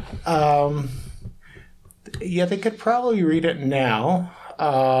anthologies? Yeah, they could probably read it now.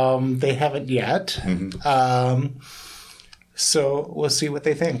 They haven't yet. So we'll see what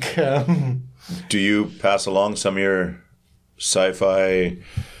they think. Do you pass along some of your sci-fi...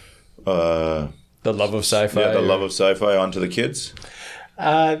 the love of sci-fi? Yeah, the love of sci-fi onto the kids?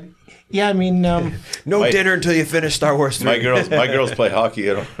 Yeah, I mean... dinner until you finish Star Wars 3. My girls play hockey.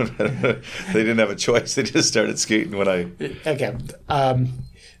 They didn't have a choice. They just started skating when I... Okay.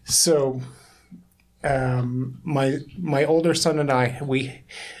 So... my older son and I, we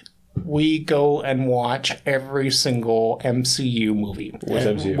go and watch every single MCU movie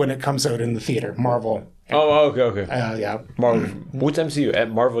when it comes out in the theater. Marvel. Oh, okay. Yeah. Marvel. What's MCU?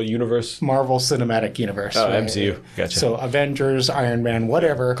 At Marvel Universe? Marvel Cinematic Universe. Oh, right? MCU. Gotcha. So Avengers, Iron Man,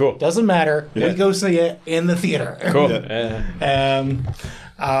 whatever. Cool. Doesn't matter. Yeah. We go see it in the theater. Cool. And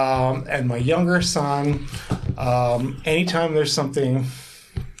my younger son, anytime there's something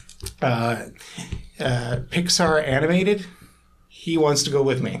Pixar animated, he wants to go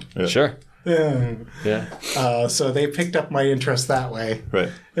with me. Yeah. Sure. Yeah. So they picked up my interest that way.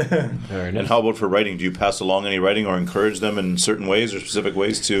 Right. Very nice. And how about for writing? Do you pass along any writing or encourage them in certain ways or specific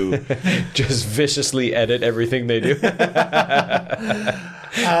ways to... Just viciously edit everything they do?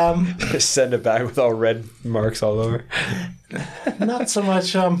 Send it back with all red marks all over? Not so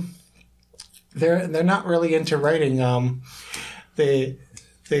much. They're not really into writing.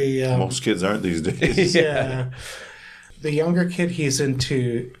 Most kids aren't these days. Yeah. The younger kid, he's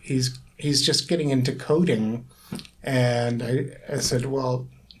just getting into coding, and I said, well,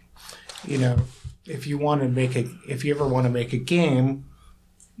 if you ever want to make a game,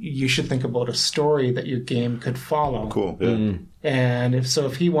 you should think about a story that your game could follow. Cool. Yeah. Mm-hmm. And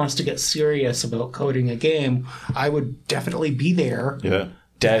if he wants to get serious about coding a game, I would definitely be there. Yeah.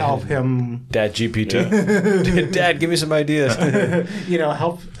 Dad, help him. Dad GPT. Yeah. Dad, give me some ideas.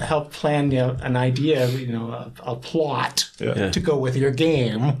 Help plan an idea, a plot to go with your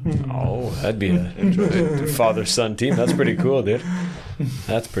game. Oh, that'd be a father-son team. That's pretty cool, dude.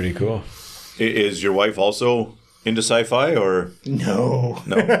 That's pretty cool. Is your wife also into sci-fi, or no?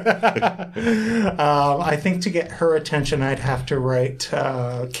 I think to get her attention, I'd have to write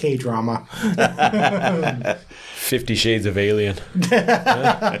K-drama. 50 Shades of Alien.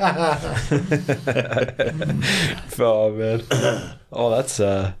 Oh man. Oh, that's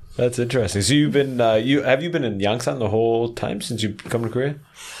interesting. So you've been have you been in Yangsan the whole time since you come to Korea?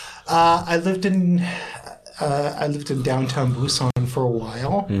 I lived in downtown Busan for a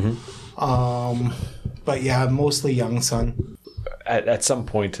while. Mm-hmm. But yeah, mostly Yangsan. At some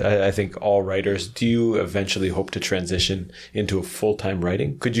point, I think all writers, do you eventually hope to transition into a full-time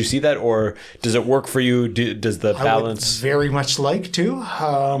writing? Could you see that, or does it work for you? Does the balance... I would very much like to.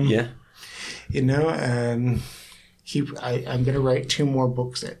 Yeah. And I'm going to write 2 more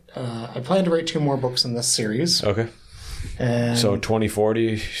books. I plan to write 2 more books in this series. Okay. And So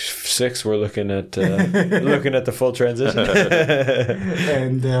 2046, we're looking at the full transition.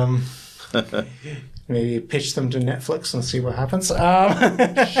 and maybe pitch them to Netflix and see what happens.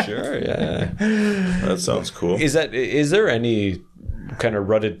 Sure, yeah. That sounds cool. Is there any kind of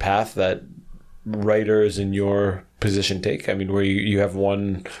rutted path that writers in your position take? I mean, where you have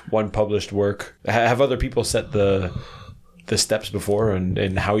one published work. Have other people set the steps before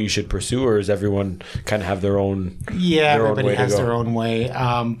and how you should pursue, or does everyone kind of have their own? Yeah, their everybody own way has to go? their own way,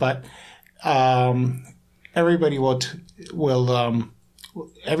 but everybody will.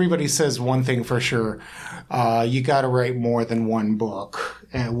 Everybody says one thing for sure: you got to write more than one book,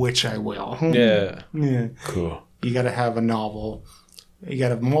 which I will. Yeah. Yeah. Cool. You got to have a novel. You got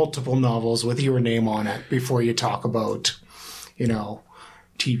to have multiple novels with your name on it before you talk about,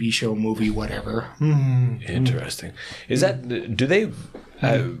 TV show, movie, whatever. Interesting. Is that, do they,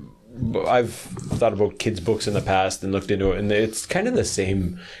 I've thought about kids' books in the past and looked into it, and it's kind of the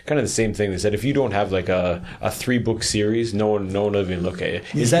same thing. They said if you don't have like a 3-book series, no one will even look at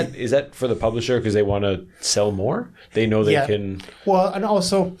it. Is that for the publisher because they want to sell more? They know they can. Well, and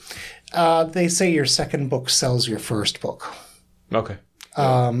also, they say your second book sells your first book. Okay.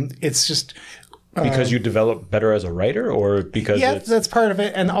 It's just because you develop better as a writer, or because that's part of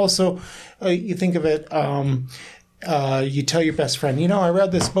it. And also, you think of it. You tell your best friend, I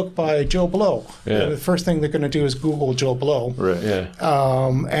read this book by Joe Blow. Yeah. The first thing they're going to do is Google Joe Blow. Right. Yeah.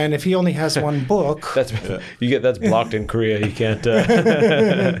 And if he only has one book, That's blocked in Korea. You can't. Just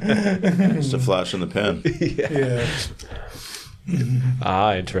a flash in the pen.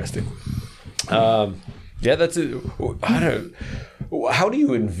 yeah. Interesting. That's it. How do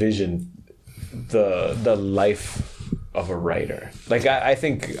you envision the life of a writer? Like, I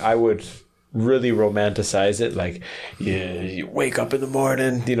think I would really romanticize it. Like, you wake up in the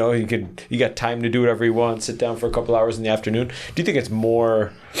morning, you got time to do whatever you want, sit down for a couple hours in the afternoon. Do you think it's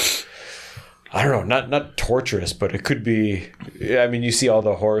more, I don't know, not torturous, but it could be, I mean, you see all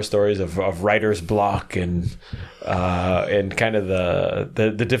the horror stories of writer's block and kind of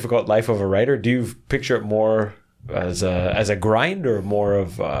the difficult life of a writer. Do you picture it more as a grind, or more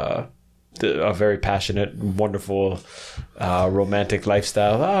of a very passionate, wonderful, romantic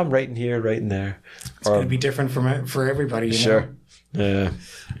lifestyle? I'm writing here, writing there. It's going to be different for everybody. Sure. Yeah.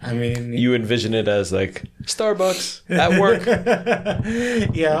 I mean, you envision it as like Starbucks at work.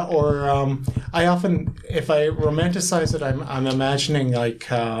 Yeah. Or I often, if I romanticize it, I'm imagining like,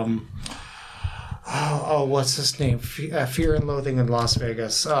 what's his name? Fear and Loathing in Las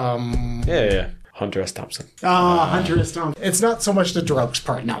Vegas. Yeah. Hunter S. Thompson. Hunter S. Thompson. It's not so much the drugs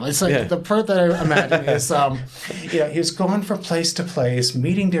part now. It's like the part that I imagine is, he's going from place to place,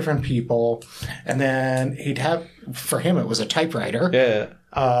 meeting different people, and then he'd have, for him, it was a typewriter. Yeah.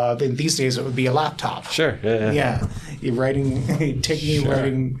 Then these days it would be a laptop. Sure. Yeah. Yeah. You're writing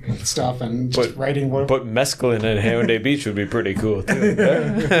stuff and just writing what. But mescaline at Hyundai Beach would be pretty cool too.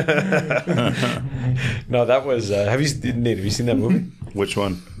 No, that was. Have you seen that movie? Which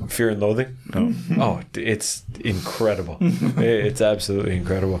one? Fear and Loathing? No. Oh, it's incredible. It's absolutely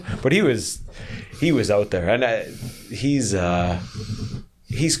incredible. But he was out there, and he's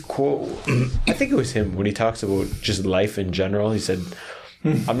cool. I think it was him when he talks about just life in general. He said,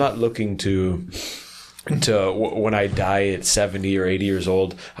 "I'm not looking to when I die at 70 or 80 years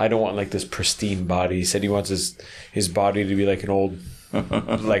old. I don't want like this pristine body." He said he wants his body to be like an old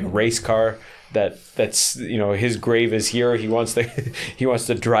like race car. That's his grave is here. He wants to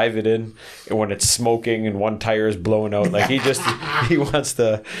drive it in, and when it's smoking and one tire is blowing out, like he wants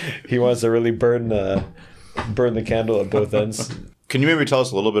to really burn the candle at both ends. Can you maybe tell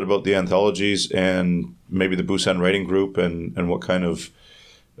us a little bit about the anthologies and maybe the Busan Writing Group and what kind of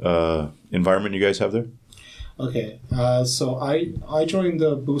environment you guys have there? Okay, so I joined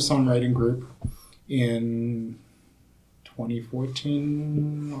the Busan Writing Group in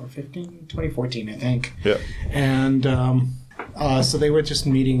 2014 or 2014, I think. Yeah. And so they were just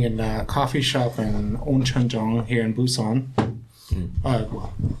meeting in a coffee shop in Oncheonjeong here in Busan.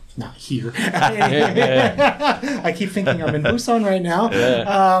 Well, not here. I keep thinking I'm in Busan right now.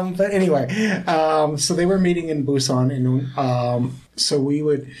 But anyway, so they were meeting in Busan, and so we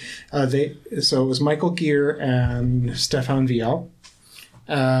would. So it was Michael Gear and Stefan Viel.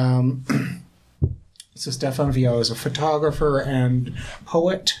 So Stefan Viel is a photographer and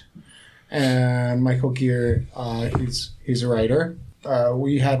poet, and Michael Gear, he's a writer.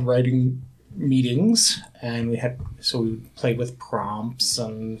 We had writing meetings, and we played with prompts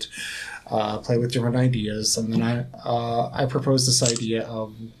and played with different ideas. And then I proposed this idea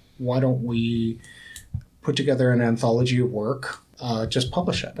of, why don't we put together an anthology of work, just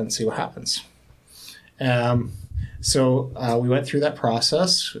publish it and see what happens. So we went through that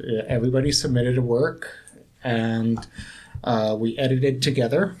process. Everybody submitted a work, and we edited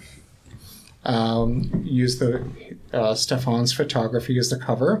together. Used the Stefan's photography as the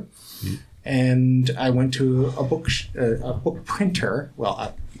cover, and I went to a book printer.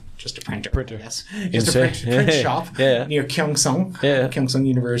 Well, just a printer. Yes, just a print shop near Kyongsung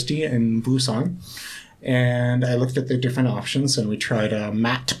University in Busan, and I looked at the different options, and we tried a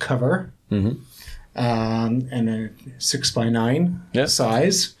matte cover, and a 6x9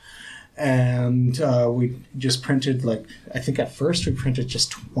 size. And we just printed, I think at first we printed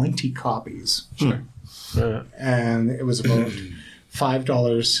just 20 copies. Sure. And it was about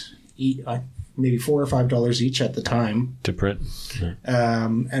 $5 each, maybe $4 or $5 each at the time. To print.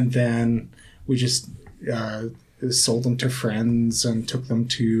 And then we just sold them to friends and took them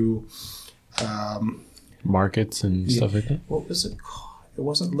to... markets and stuff like that? What was it called? It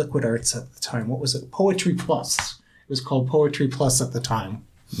wasn't Liquid Arts at the time. What was it? Poetry Plus. It was called Poetry Plus at the time.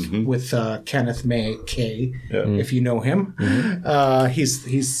 With Kenneth May K, if you know him.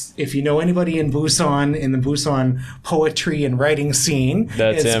 He's if you know anybody in the Busan poetry and writing scene,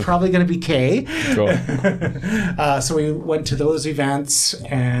 it's him. Probably going to be K. Cool. So we went to those events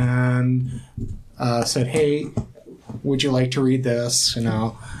and said, "Hey, would you like to read this?"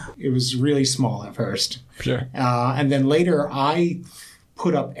 It was really small at first. Sure. And then later, I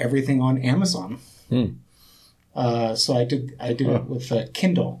put up everything on Amazon. So I did it with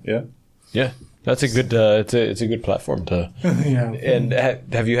Kindle. Yeah, that's a good. It's a good platform to. And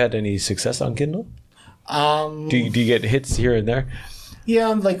have you had any success on Kindle? Do you get hits here and there?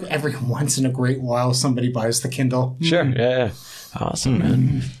 Yeah, every once in a great while, somebody buys the Kindle. Sure. Yeah. Awesome,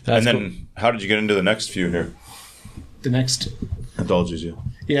 man. And then, how did you get into the next few here? The next anthologies, yeah.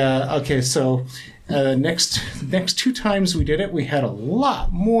 Yeah. Okay. So next 2 times we did it, we had a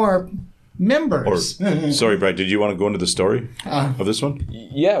lot more members. Sorry, Brad, did you want to go into the story of this one?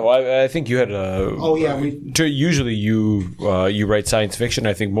 Yeah, well, I think you had a... usually you write science fiction.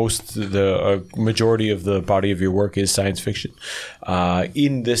 I think the majority of the body of your work is science fiction.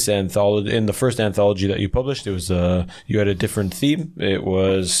 In this anthology, in the first anthology that you published, it was you had a different theme. It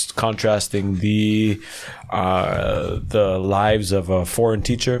was contrasting the lives of a foreign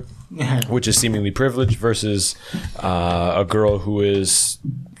teacher, which is seemingly privileged, versus a girl who is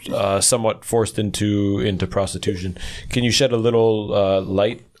somewhat forced into prostitution. Can you shed a little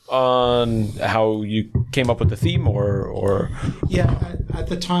light on how you came up with the theme, or? Yeah, at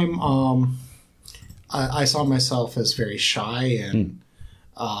the time, I saw myself as very shy and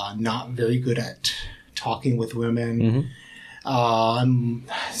not very good at talking with women.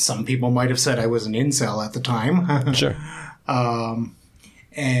 Some people might have said I was an incel at the time. Sure.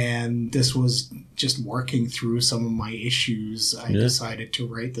 And this was just working through some of my issues. I decided to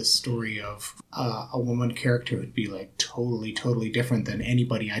write this story of a woman character who'd be totally different than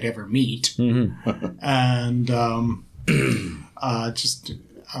anybody I'd ever meet. And just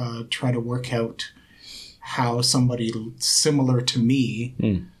try to work out how somebody similar to me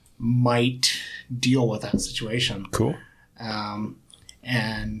might deal with that situation. Cool.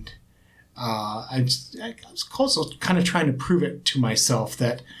 And I was also kind of trying to prove it to myself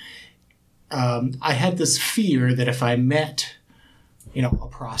that I had this fear that if I met, a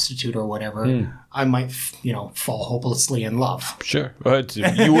prostitute or whatever, I might, fall hopelessly in love. Sure. But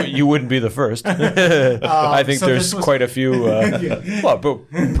you wouldn't be the first. I think there's quite a few, but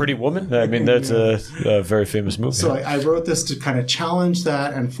Pretty Woman, I mean, that's a very famous movie. So I wrote this to kind of challenge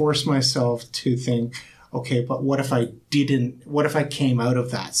that and force myself to think, okay, but what if I came out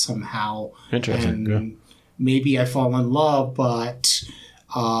of that somehow? Interesting. And maybe I fall in love, but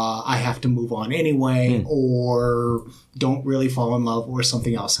I have to move on anyway, or don't really fall in love, or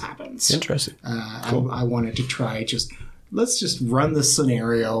something else happens. Interesting. Cool. I wanted to try let's just run this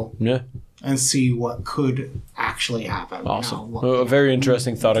scenario. Yeah. And see what could actually happen. Awesome. A very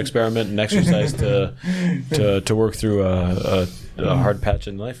interesting thought experiment and exercise to work through a hard patch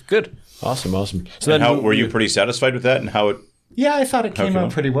in life. Good. Awesome. So then, how were you pretty satisfied with that, and how it? Yeah, I thought it came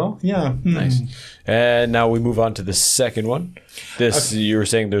out pretty well. Yeah. Nice. And now we move on to the second one. This you were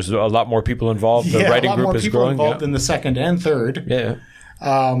saying there's a lot more people involved. The writing group is growing. A lot more people involved in the second and third. Yeah.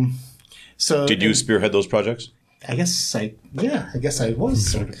 So did you spearhead those projects? I guess I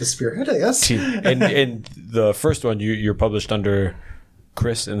was sort of the spearhead. I guess. And the first one you published under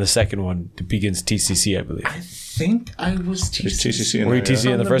Chris, and the second one begins TCC, I believe. I think I was TCC. Were you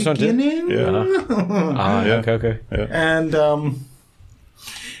TCC in the first one too? Yeah. Okay. Yeah. And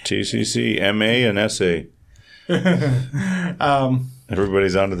TCC, MA, and SA.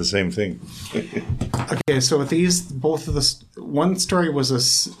 Everybody's onto the same thing. Okay, so with these, both of the one story was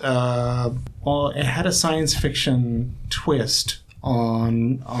it had a science fiction twist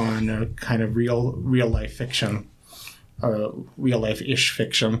on a kind of real life fiction, real life ish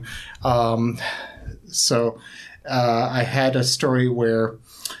fiction. So I had a story where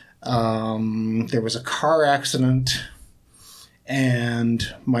there was a car accident,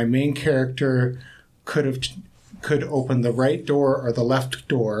 and my main character could open the right door or the left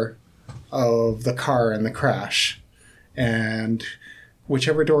door of the car in the crash. And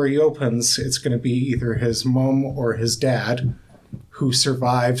whichever door he opens, it's going to be either his mom or his dad who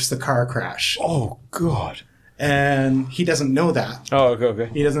survives the car crash. Oh, God. And he doesn't know that. Oh, okay.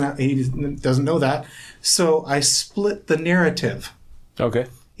 He doesn't know that. So I split the narrative Okay.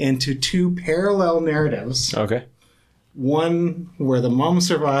 into two parallel narratives. Okay. One where the mom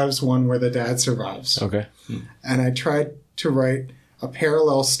survives, one where the dad survives. Okay. And I tried to write a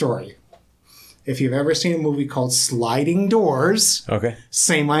parallel story. If you've ever seen a movie called Sliding Doors, Okay.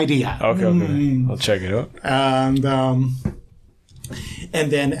 same idea. Okay. I'll check it out.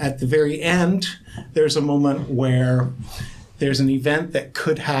 And then at the very end, there's a moment where there's an event that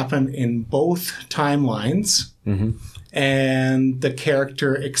could happen in both timelines, and the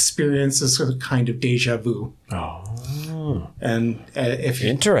character experiences a kind of deja vu. Oh. And if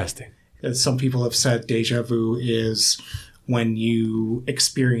Interesting. some people have said deja vu is when you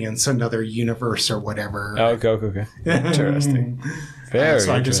experience another universe or whatever. Okay. Interesting. Very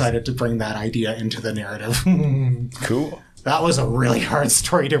So I interesting. decided to bring that idea into the narrative. Cool. That was a really hard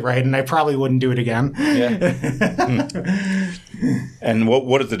story to write, and I probably wouldn't do it again. Yeah. And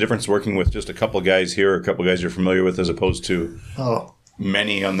what is the difference working with just a couple guys here, a couple guys you're familiar with, as opposed to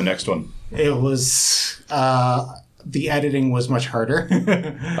many on the next one? It was the editing was much harder.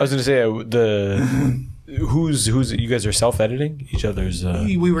 I was going to say who's you guys are self-editing each other's.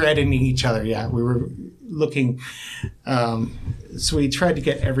 We were editing each other. Yeah, we were looking. So we tried to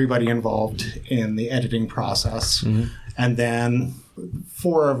get everybody involved in the editing process, and then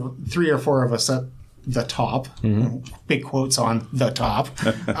 3 or 4 of us at the top, big quotes on the top,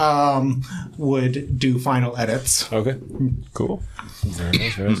 would do final edits. Okay. Cool. Very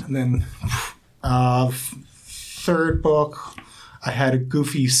nice. And then third book, I had a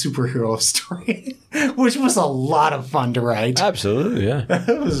goofy superhero story, which was a lot of fun to write. Absolutely, yeah.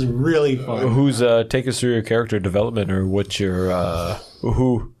 It was really fun. Who's take us through your character development, or what's your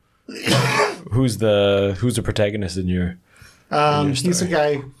who's the protagonist in your he's a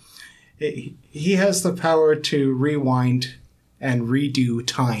guy. He has the power to rewind and redo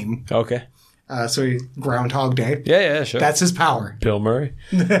time. Okay. So Groundhog Day. Yeah, sure. That's his power. Bill Murray.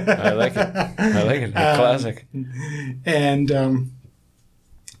 I like it. A classic. And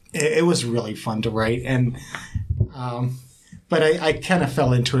it was really fun to write. And but I kind of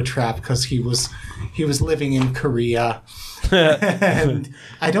fell into a trap because he was living in Korea. And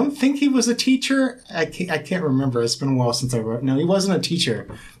I don't think he was a teacher. I can't remember. It's been a while since I wrote. No, he wasn't a teacher,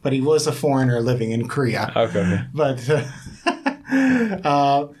 but he was a foreigner living in Korea. Okay. But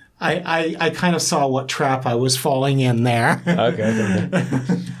I kind of saw what trap I was falling in there. Okay.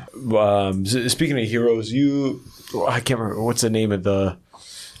 Speaking of heroes, I can't remember what's the name of the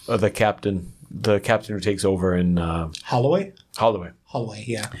captain. The captain who takes over in Holloway, yeah.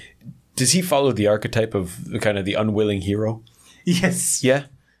 yeah. Does he follow the archetype of kind of the unwilling hero? Yes. Yeah.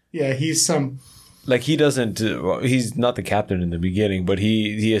 Yeah, he's like he doesn't. He's not the captain in the beginning, but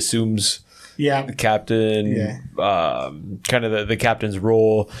he assumes. Yeah. The captain, kind of the captain's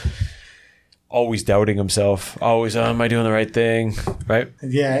role, always doubting himself, always, am I doing the right thing, right?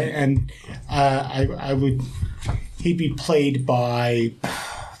 Yeah, and he'd be played by,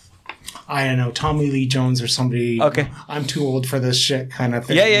 I don't know, Tommy Lee Jones or somebody. Okay. I'm too old for this shit kind of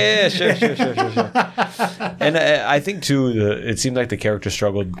thing. Yeah, sure. And I think, too, it seemed like the character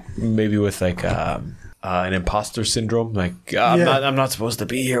struggled maybe with like... an imposter syndrome, like I'm not supposed to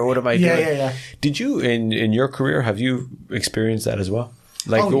be here. What am I doing? Yeah. Did you in your career have you experienced that as well?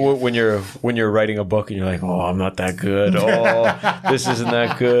 Like when you're writing a book and you're like, oh, I'm not that good. Oh, this isn't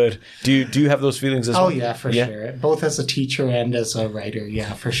that good. Do you have those feelings as well? Oh yeah, for sure. Both as a teacher and as a writer.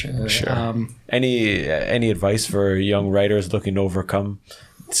 Yeah, for sure. Sure. Any advice for young writers looking to overcome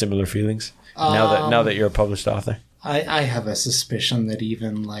similar feelings now that you're a published author? I have a suspicion that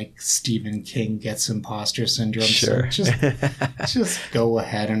even like Stephen King gets imposter syndrome. Sure. So just go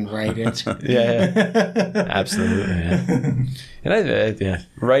ahead and write it. Yeah. Absolutely. Yeah. And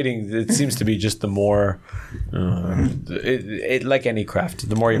writing, it seems to be just the more, like any craft,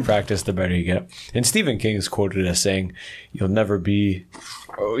 the more you practice, the better you get. And Stephen King is quoted as saying, "You'll never be,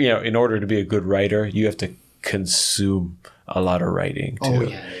 in order to be a good writer, you have to consume a lot of writing too. Oh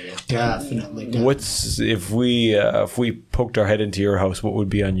yeah, definitely. What's if we poked our head into your house? What would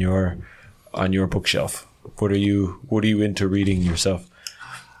be on your bookshelf? What are you into reading yourself?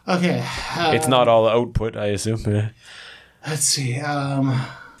 Okay, It's not all output, I assume. let's see. Are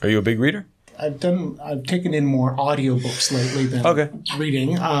you a big reader? I've taken in more audiobooks lately than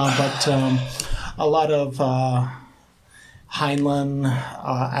reading, but a lot of Heinlein,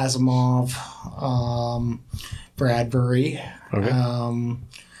 Asimov, Bradbury. Okay.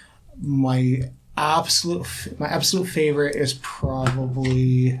 My absolute favorite is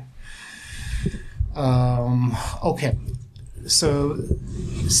probably okay. So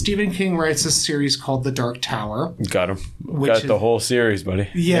Stephen King writes a series called The Dark Tower. Got him. Got the whole series, buddy.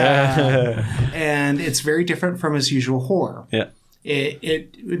 Yeah. And it's very different from his usual horror. Yeah.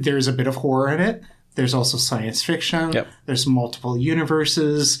 There's a bit of horror in it. There's also science fiction. Yep. There's multiple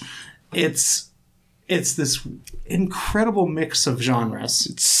universes. It's this incredible mix of genres.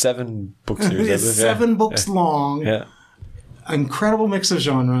 It's 7 book series. It's 7 books long. Yeah. Incredible mix of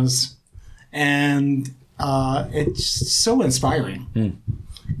genres. And it's so inspiring.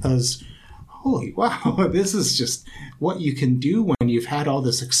 Because, holy wow, this is just what you can do when you've had all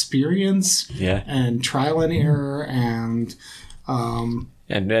this experience and trial and error and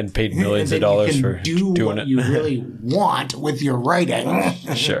paid millions of dollars for doing it. You really want with your writing.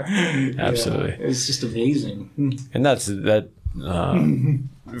 Sure, absolutely. Yeah, it's just amazing. And that's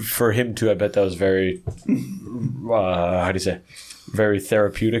for him too. I bet that was very how do you say? Very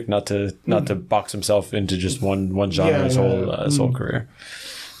therapeutic. Not to box himself into just one genre his whole career.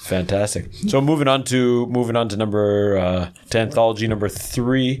 Fantastic. So moving on to number to anthology number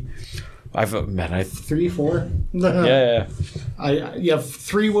 3. 3, 4. Yeah.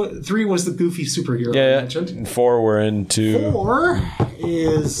 Three was the goofy superhero I mentioned. And 4 we're into. 4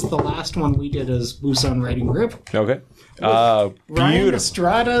 is the last one we did as Busan Writing Group. Okay. Ryan Beautiful.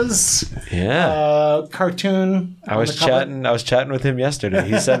 Estrada's cartoon. I was chatting with him yesterday.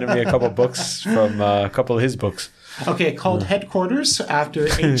 He's sending me a couple books from a couple of his books. Okay, called Headquarters after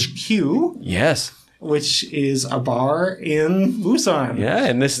HQ. Yes. Which is a bar in Busan. Yeah,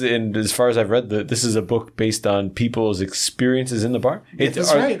 and as far as I've read, this is a book based on people's experiences in the bar.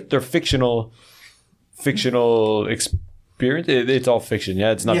 That's right. They're fictional experience. It's all fiction.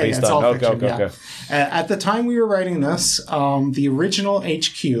 Yeah, it's not based it's on. all Okay. fiction, Okay. At the time we were writing this, the original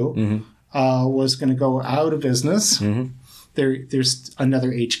HQ was going to go out of business. Mm-hmm. There's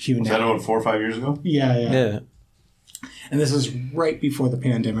another HQ now. Was that about 4 or 5 years ago? Yeah. And this is right before the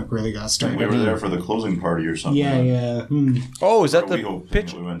pandemic really got started. We were there for the closing party or something. Yeah. Oh, is that the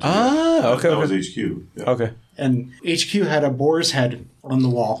pitch? We went to, okay. That was HQ. Yeah. Okay. And HQ had a boar's head on the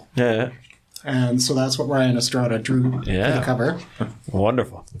wall. Yeah. And so that's what Ryan Estrada drew for the cover.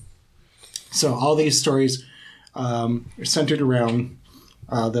 Wonderful. So all these stories are centered around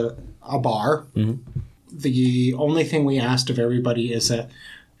a bar. Mm-hmm. The only thing we asked of everybody is that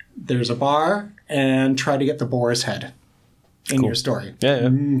there's a bar and try to get the boar's head in your story. Yeah.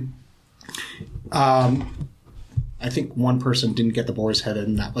 I think one person didn't get the boar's head,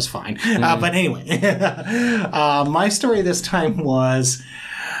 and that was fine. But anyway, my story this time was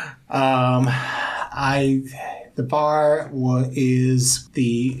the bar is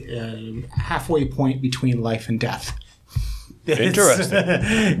the halfway point between life and death.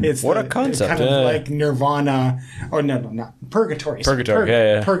 Interesting. It's what a concept. Kind of like Nirvana, or not Purgatory.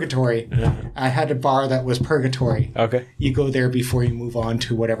 Purgatory. Purgatory. Yeah. I had a bar that was Purgatory. Okay. You go there before you move on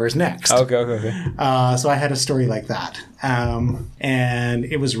to whatever's next. Okay. So I had a story like that, and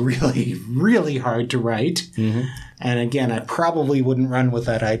it was really, really hard to write. Mm-hmm. And again, I probably wouldn't run with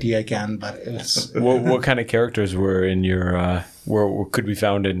that idea again. But it's what kind of characters were in your? Could be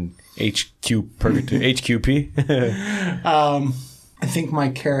found in HQ Purgatory? HQP? I think my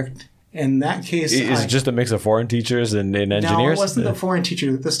character in that case is it just a mix of foreign teachers and engineers. No, it wasn't a foreign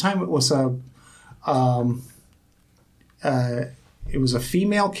teacher. This time it was a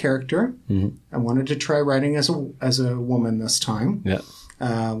female character. Mm-hmm. I wanted to try writing as a woman this time. Yeah.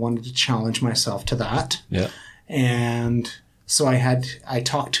 Wanted to challenge myself to that. Yeah. And so I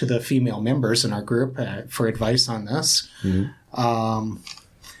talked to the female members in our group for advice on this. Mm-hmm.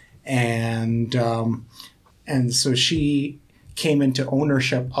 And so she came into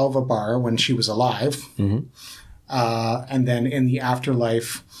ownership of a bar when she was alive. Mm-hmm. And then in the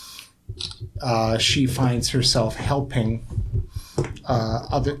afterlife, she finds herself helping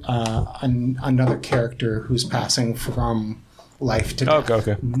another character who's passing from life to death.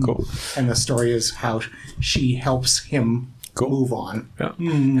 Okay, cool. And the story is how she helps him move on. Yeah.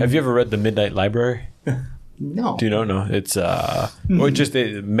 Have you ever read The Midnight Library? No. Do you know? No, it's or just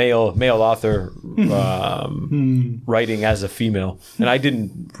a male author writing as a female, and I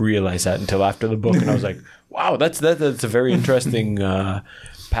didn't realize that until after the book, and I was like, wow, that's a very interesting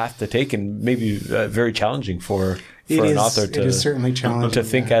path to take, and maybe very challenging for an author to. It is certainly challenging to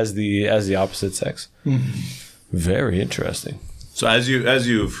think as the opposite sex. Very interesting. So as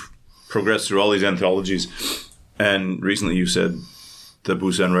you've progressed through all these anthologies, and recently you said the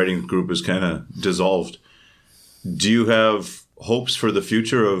Busan Writing Group is kind of dissolved, do you have hopes for the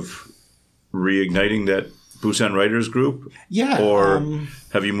future of reigniting that Busan Writers Group? Yeah. Or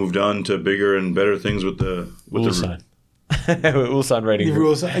have you moved on to bigger and better things with the Ulsan. Ulsan Writing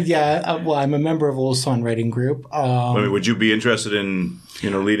Group. Well, I'm a member of Ulsan Writing Group. I mean, would you be interested in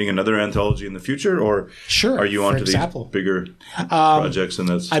leading another anthology in the future, or sure, are you onto these bigger projects? And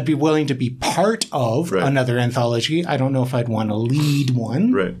that's I'd be willing to be part of another anthology. I don't know if I'd want to lead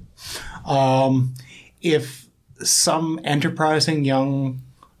one. Right. If some enterprising young,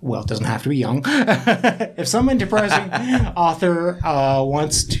 well, it doesn't have to be young. If some enterprising author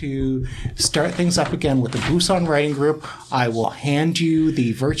wants to start things up again with the Busan Writing Group, I will hand you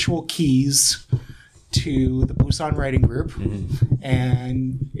the virtual keys to the Busan Writing Group,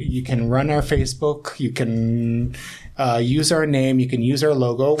 and you can run our Facebook. You can use our name. You can use our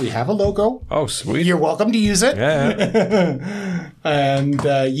logo. We have a logo. Oh, sweet. You're welcome to use it. Yeah. And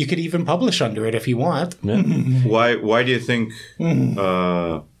you could even publish under it if you want. Yeah. Why do you think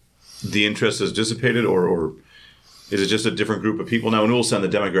the interest has dissipated, or is it just a different group of people now? In Ulsan, the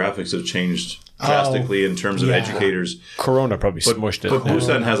demographics have changed drastically in terms of educators. Corona probably smushed it. But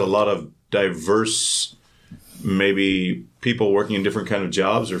Busan has a lot of diverse, maybe people working in different kind of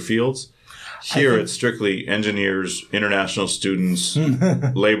jobs or fields. Here, it's strictly engineers, international students,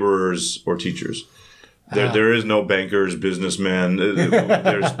 laborers, or teachers. There is no bankers, businessmen.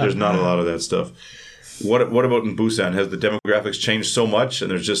 There's not a lot of that stuff. What about in Busan? Has the demographics changed so much, and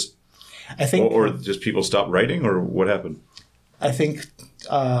there's just or just people stopped writing, or what happened? I think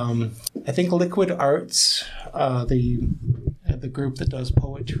Liquid Arts, the group that does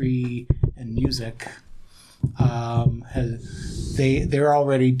poetry and music, they're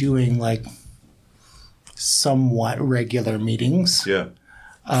already doing like somewhat regular meetings. Yeah.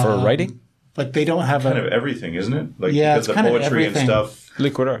 For writing? But they don't have kind of everything, isn't it? Like it's the kind of poetry and stuff.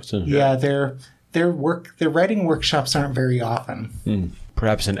 Liquid Arts. Yeah, their writing workshops aren't very often.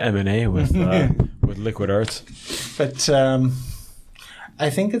 Perhaps an M&A with Liquid Arts. But I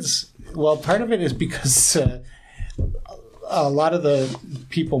think part of it is because a lot of the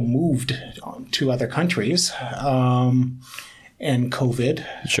people moved to other countries and COVID,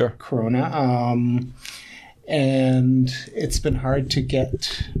 Corona, and it's been hard to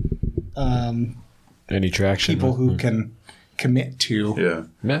get any traction. People who can commit to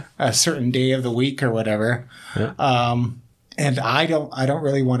a certain day of the week or whatever. Yeah. And I don't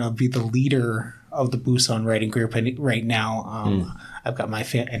really want to be the leader of the Busan Writing Group right now. I've got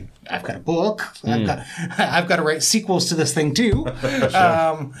and I've got a book. I've got to write sequels to this thing too. But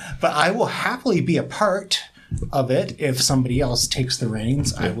I will happily be a part of it if somebody else takes the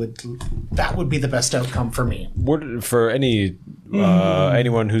reins. That would be the best outcome for me. For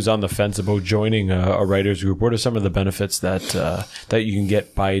anyone who's on the fence about joining a writers group, what are some of the benefits that you can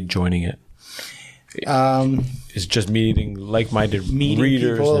get by joining it? It's just meeting like-minded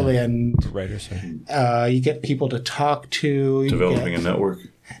readers and writers. You get people to talk to. Developing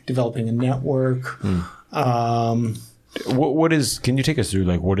a network. What is? Can you take us through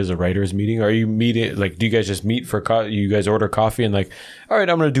what is a writers meeting? Are you meeting do you guys just meet for you guys order coffee and all right,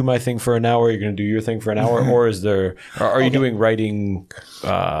 I'm going to do my thing for an hour. You're going to do your thing for an hour, or is there? Are you doing writing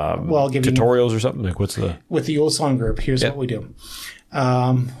tutorials or something? What's with the Ulsan group? Here's what we do.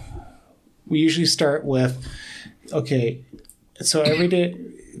 We usually start with, okay, so every day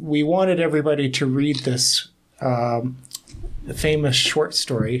we wanted everybody to read this famous short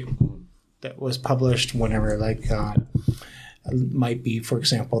story that was published whenever, might be, for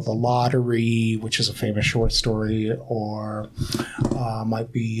example, The Lottery, which is a famous short story, or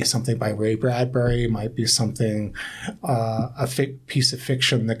might be something by Ray Bradbury, might be something, piece of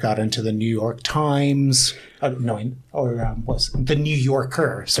fiction that got into the New York Times, was The New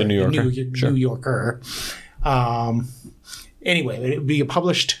Yorker. Sorry, The New Yorker. New Yorker. Anyway, it would be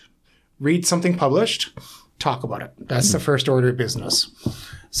read something published, talk about it. That's the first order of business.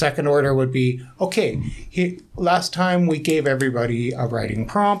 Second order would be, okay, last time we gave everybody a writing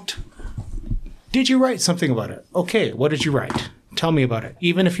prompt. Did you write something about it? Okay, what did you write? Tell me about it.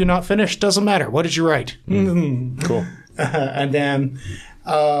 Even if you're not finished, doesn't matter. What did you write? Cool. And then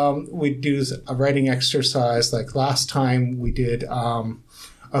we do a writing exercise. Like last time we did,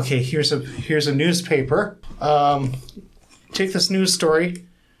 okay, here's a newspaper. Take this news story,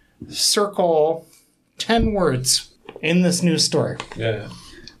 circle 10 words in this news story. Yeah.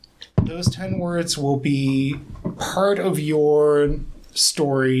 Those 10 words will be part of your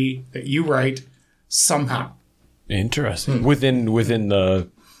story that you write somehow. Interesting. Within the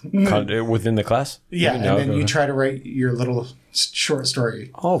within the class? Yeah, Maybe and now then go you ahead. try to write your little short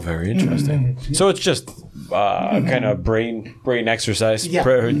story. Oh, very interesting. So it's just kind of brain exercise, Yeah.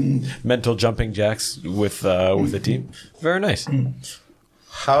 mental jumping jacks with the team. Very nice.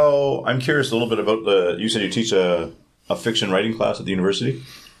 How I'm curious a little bit about you said you teach a fiction writing class at the university.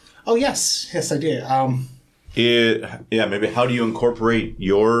 Oh, yes, I did. Maybe how do you incorporate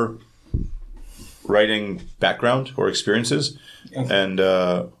your writing background or experiences, and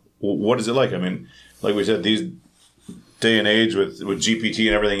what is it like? I mean, like we said, these day and age with GPT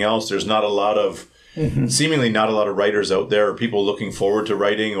and everything else, there's not a lot of seemingly not a lot of writers out there, or people looking forward to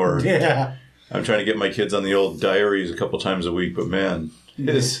writing. Or Yeah. I'm trying to get my kids on the old diaries a couple times a week, but man,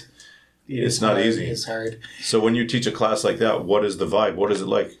 it's not hard. easy. It's hard. So when you teach a class like that, what is the vibe? What is it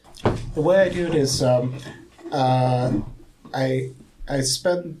like? The way I do it is I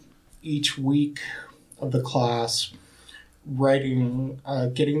spend each week of the class writing,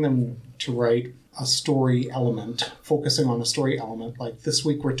 getting them to write a story element, focusing on a story element. Like this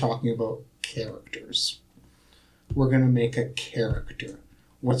week we're talking about characters. We're going to make a character.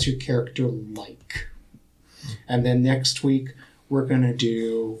 What's your character like? And then next week we're going to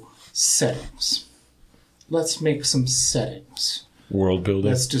do settings. Let's make some settings. World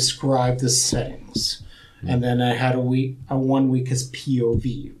building. Let's describe the settings. And then I had a 1 week as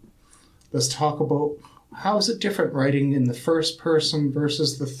POV. Let's talk about how is it different writing in the first person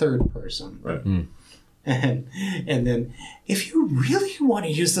versus the third person. Right. And then if you really want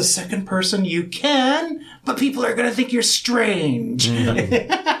to use the second person, you can, but people are going to think you're strange. No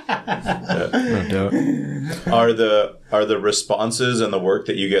doubt. Are the responses and the work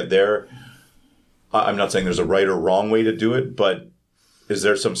that you get there? I'm not saying there's a right or wrong way to do it, but is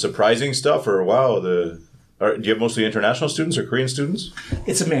there some surprising stuff? Or wow, do you have mostly international students or Korean students?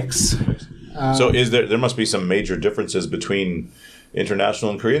 It's a mix. So is there must be some major differences between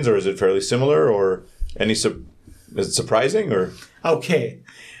international and Koreans, or is it fairly similar? Or is it surprising? Or Okay.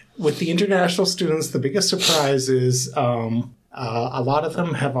 With the international students, the biggest surprise is a lot of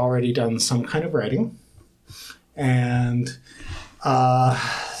them have already done some kind of writing. And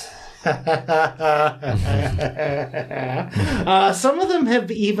some of them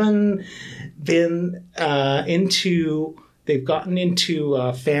have even been they've gotten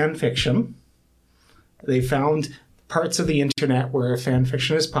into fan fiction. They found parts of the internet where fan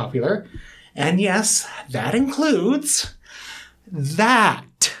fiction is popular. And yes, that includes that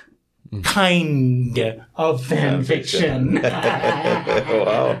kind of fan fiction.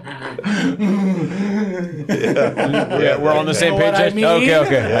 wow, Yeah, we're on the same know page. what I mean?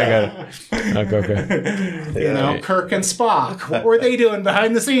 Okay, I got it. Okay. You know, Kirk and Spock. What were they doing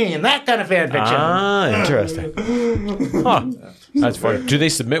behind the scene? That kind of fan fiction. Ah, interesting. Huh. That's funny. Do they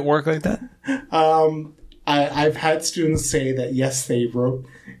submit work like that? I've had students say that yes, they wrote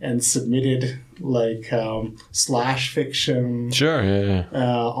and submitted like slash fiction Sure. Yeah.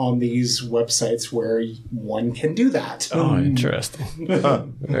 on these websites where one can do that. Oh, interesting.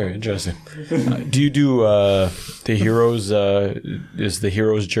 Very interesting. Do you do the heroes? Is the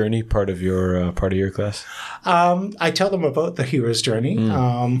hero's journey part of your class? I tell them about the hero's journey,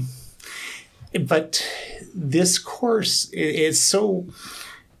 but this course it's so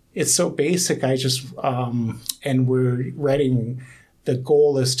basic. I just and we're writing. The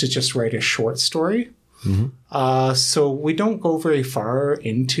goal is to just write a short story. So we don't go very far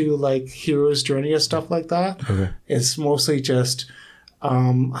into like hero's journey or stuff like that. Okay. It's mostly just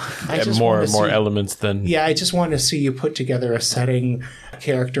More elements than. Yeah, I just want to see you put together a setting, a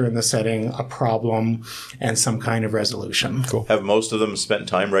character in the setting, a problem, and some kind of resolution. Cool. have most of them spent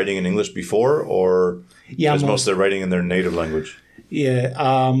time writing in English before, or Yeah, is most of their writing in their native language?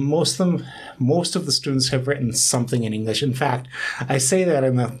 Yeah, most of the students have written something in English. In fact, I say that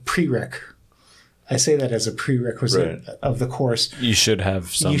in the prereq. I say that as a prerequisite of the course. You should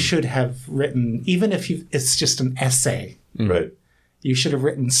have some. You should have written, even if it's just an essay. Right. You should have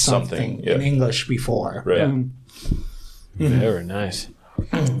written something in English before. Right. Very nice.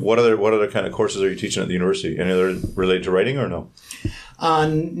 What other kind of courses are you teaching at the university? Any other related to writing or no?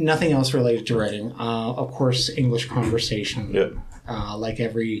 Nothing else related to writing. Of course, English conversation. Yeah. Like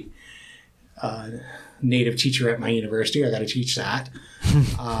every native teacher at my university, I got to teach that.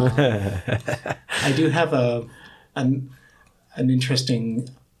 I do have an interesting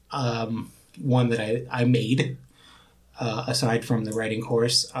one that I made aside from the writing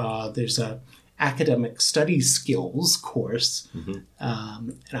course. There's a academic studies skills course.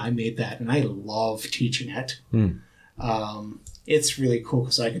 And I made that, and I love teaching it. It's really cool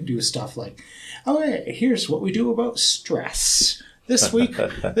because I can do stuff like, here's what we do about stress. This week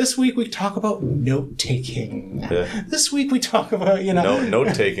we talk about note taking. Yeah. This week we talk about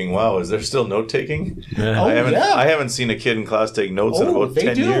note taking. Wow, is there still note taking? Yeah. I haven't seen a kid in class take notes in about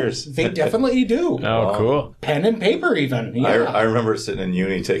 10 years. They definitely do. Oh, cool. Pen and paper, even. Yeah. I remember sitting in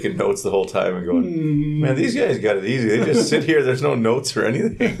uni taking notes the whole time and going, man, these guys got it easy. They just sit here. There's no notes or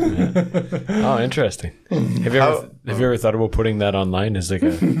anything. Oh, interesting. Have you ever thought about putting that online as like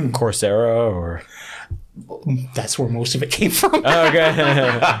a Coursera or? That's where most of it came from. Okay.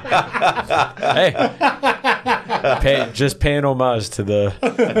 Hey, just paying homage to the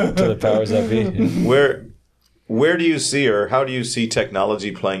powers that be. Where do you see, or how do you see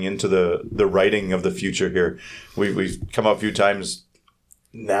technology playing into the writing of the future here? We've come up a few times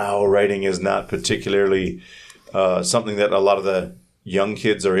now. Writing is not particularly something that a lot of the young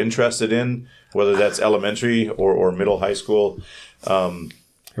kids are interested in, whether that's elementary or middle high school.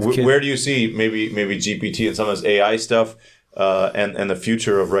 Where do you see maybe GPT and some of this AI stuff and the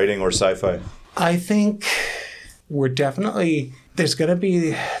future of writing or sci-fi? I think there's going to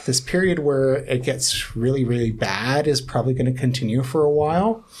be this period where it gets really, really bad is probably going to continue for a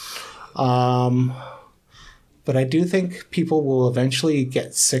while. But I do think people will eventually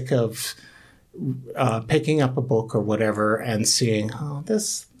get sick of picking up a book or whatever and seeing,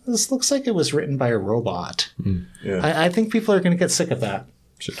 this looks like it was written by a robot. Yeah. I think people are going to get sick of that.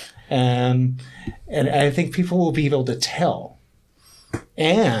 Sure. And I think people will be able to tell.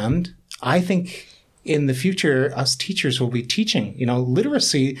 And I think in the future, us teachers will be teaching,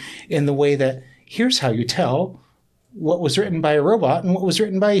 literacy in the way that here's how you tell what was written by a robot and what was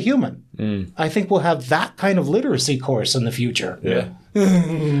written by a human. I think we'll have that kind of literacy course in the future. Yeah.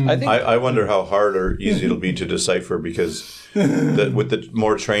 I wonder how hard or easy it'll be to decipher, because with the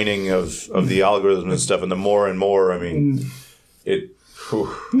more training of the algorithms and stuff, and the more and more, I mean,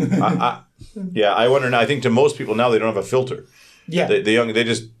 I wonder now. I think to most people now, they don't have a filter. Yeah,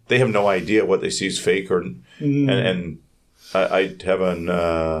 they have no idea what they see is fake and I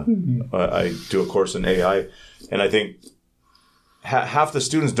do a course in AI, and I think half the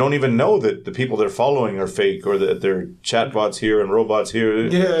students don't even know that the people they're following are fake, or that they're chatbots here and robots here.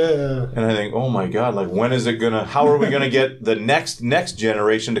 Yeah. And I think, oh my God, like how are we gonna get the next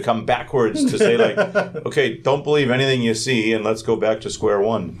generation to come backwards to say like, okay, don't believe anything you see and let's go back to square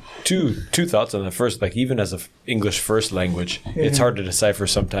one. Two thoughts on that. First, like even as a English first language, it's hard to decipher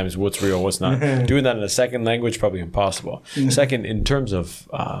sometimes what's real, what's not. Doing that in a second language, probably impossible. Second, in terms of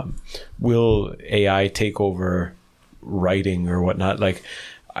will AI take over writing or whatnot, like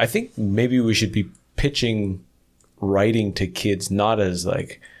I think maybe we should be pitching writing to kids not as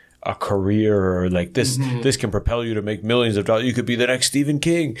like a career or like this can propel you to make millions of dollars, you could be the next Stephen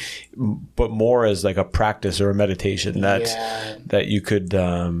King, but more as like a practice or a meditation that you could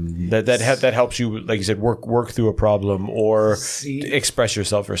that helps you, like you said, work through a problem or express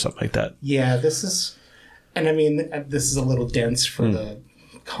yourself or something like that. This is a little dense for the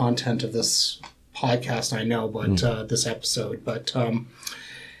content of this podcast, I know, but this episode. But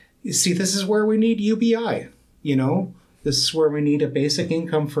you see, this is where we need UBI. This is where we need a basic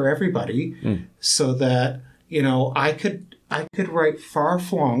income for everybody, so that I could write far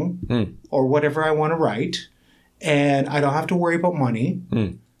flung or whatever I want to write, and I don't have to worry about money,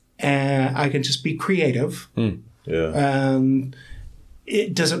 and I can just be creative. It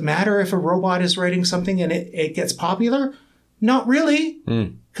doesn't matter if a robot is writing something and it gets popular. Not really,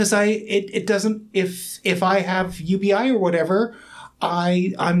 because it doesn't. If I have UBI or whatever,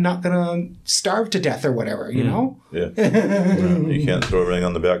 I'm not gonna starve to death or whatever. You can't throw everything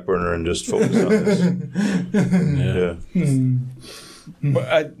on the back burner and just focus on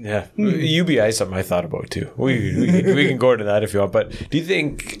this. UBI is something I thought about too. We can go into that if you want. But do you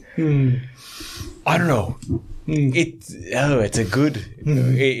think? I don't know. It's good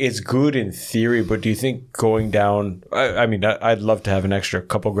in theory, but do you think going down? I mean, I'd love to have an extra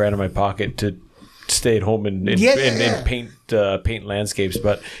couple grand in my pocket to stay at home and paint landscapes.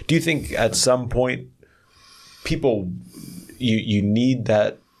 But do you think at some point people you need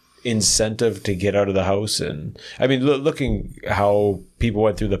that incentive to get out of the house? And I mean, looking how people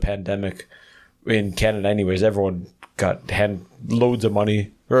went through the pandemic in Canada, anyways, everyone got loads of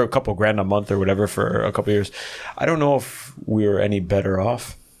money, or a couple grand a month or whatever for a couple of years. I don't know if we were any better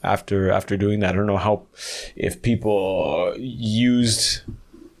off after doing that. I don't know if people used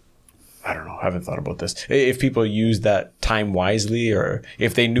I don't know. I haven't thought about this. If people use that time wisely, or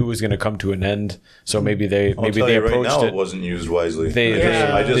if they knew it was going to come to an end, so maybe they I'll tell you approached right now, it. it wasn't used wisely. They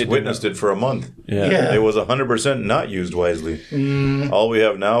I just did witnessed it for a month. Yeah. It was 100% not used wisely. All we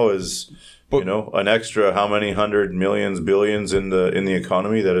have now is, an extra how many hundred millions, billions in the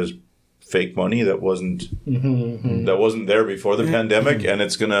economy that is fake money that wasn't there before the pandemic, and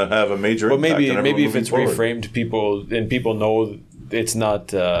it's going to have a major impact. But maybe if moving it's forward. reframed, people know it's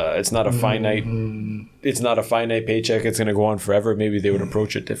not a finite paycheck. It's going to go on forever. Maybe they would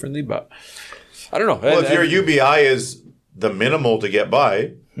approach it differently, but I don't know. Well, if your UBI is the minimal to get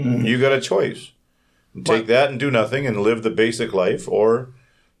by, you got a choice. Take that and do nothing and live the basic life, or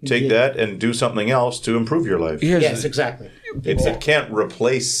take that and do something else to improve your life. Yes, exactly. It can't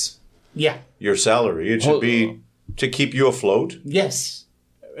replace your salary. It should be to keep you afloat. Yes.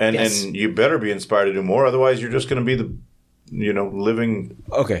 And you better be inspired to do more. Otherwise, you're just going to be living.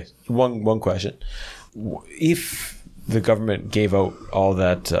 Okay, one question. If the government gave out all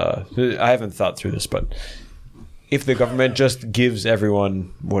that, I haven't thought through this, but if the government just gives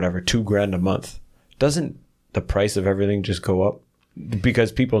everyone whatever $2,000 a month, doesn't the price of everything just go up?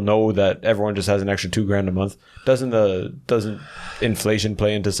 Because people know that everyone just has an extra $2,000 a month. Doesn't inflation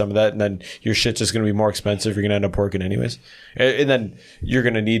play into some of that? And then your shit's just going to be more expensive. You're going to end up working anyways. And then you're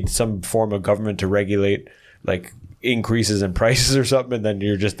going to need some form of government to regulate like increases in prices or something. And then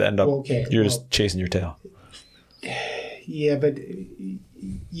you're just just chasing your tail. Yeah, but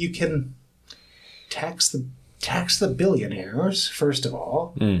you can tax the billionaires, first of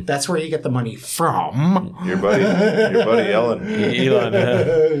all. That's where you get the money from. Your buddy Elon.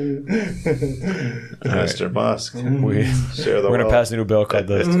 Mr. Musk. We're going to pass a new bill called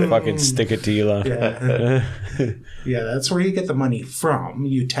the fucking Stick It to Elon. Yeah, that's where you get the money from.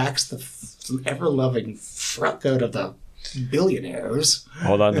 You tax the ever-loving fuck out of the billionaires.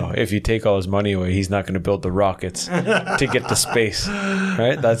 Hold on, though. If you take all his money away, he's not going to build the rockets to get to space,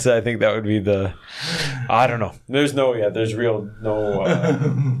 right? I think that would be I don't know.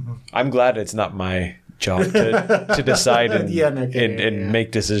 I'm glad it's not my job to decide and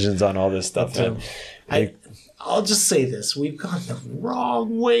make decisions on all this stuff. I'll just say this. We've gone the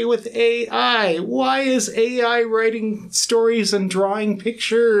wrong way with AI. Why is AI writing stories and drawing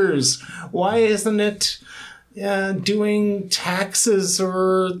pictures? Why isn't it doing taxes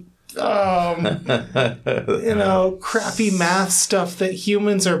or crappy math stuff that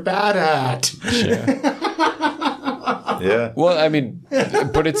humans are bad at? Yeah. Well, I mean,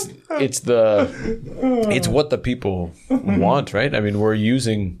 but it's what the people want, right? I mean, we're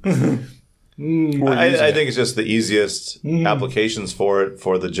using. I think it's just the easiest applications for it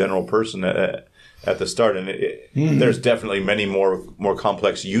for the general person at the start, and there's definitely many more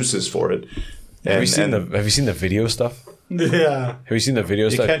complex uses for it. Have you seen the video stuff? Yeah. Have you seen the video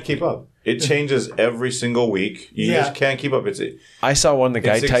stuff? You can't keep up. It changes every single week. You just can't keep up. I saw one the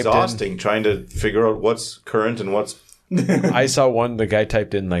guy typed in. It's exhausting trying to figure out what's current and what's. I saw one the guy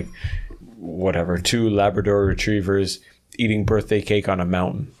typed in like whatever 2 Labrador retrievers eating birthday cake on a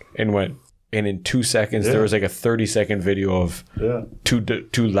mountain and in 2 seconds there was like a 30-second video of two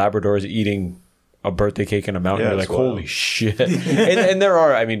Labradors eating a birthday cake in a mountain. You're like, holy shit. and there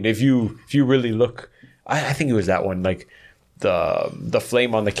are, I mean, if you really look, I think it was that one, like the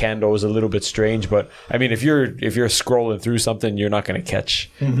flame on the candle was a little bit strange, but I mean, if you're scrolling through something, you're not going to catch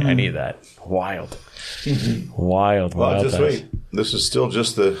any of that. Wild. Wild. Well, just wait. This is still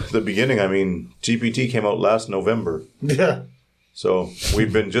just the beginning. I mean, GPT came out last November. Yeah. So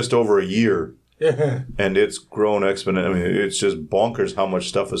we've been just over a year. And it's grown exponentially. I mean, it's just bonkers how much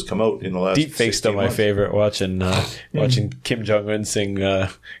stuff has come out in the last. Deepfake's still my favorite. Watching Kim Jong-un sing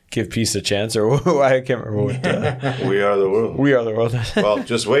 "Give Peace a Chance" or I can't remember what. We are the world. We are the world. Well,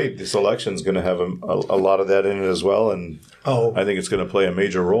 just wait. This election's going to have a lot of that in it as well, and I think it's going to play a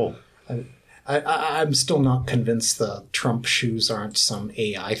major role. I'm still not convinced the Trump shoes aren't some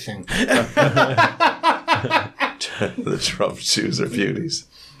AI thing. The Trump shoes are beauties.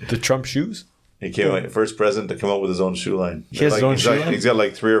 The Trump shoes? He came out first president to come up with his own shoe line. He has his own shoe line? He's got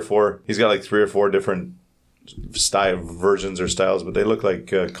like 3 or 4. He's got like 3 or 4 different versions or styles, but they look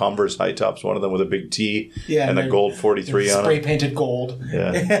like Converse high tops. One of them with a big T and a gold 43 on it. Spray painted gold.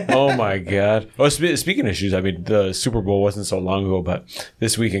 Yeah. Oh my God. Oh, speaking of shoes, I mean, the Super Bowl wasn't so long ago, but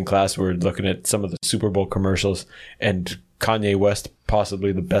this week in class we were looking at some of the Super Bowl commercials, and Kanye West,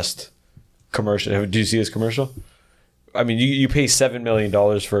 possibly the best commercial. Did you see his commercial? I mean, you pay $7 million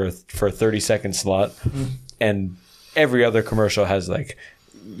for a 30-second slot, and every other commercial has like,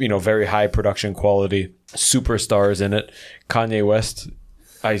 very high production quality superstars in it. Kanye West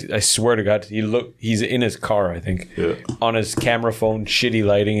I swear to God, he's in his car, I think, on his camera phone, shitty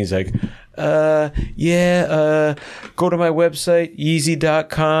lighting. He's like, go to my website,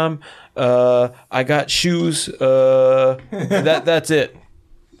 Yeezy.com. I got shoes. That's it.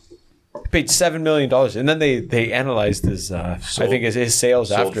 Paid $7 million, and then they analyzed his I think his sales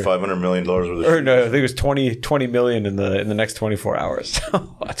sold after $500 million worth of or no, I think it was 20 million in the next 24 hours.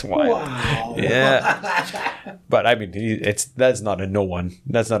 That's wild. Wow. Yeah, but I mean, that's not a no one.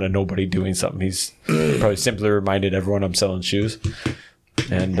 That's not a nobody doing something. He's probably simply reminded everyone I'm selling shoes,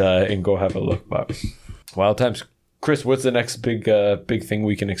 and go have a look. But wild times, Chris. What's the next big thing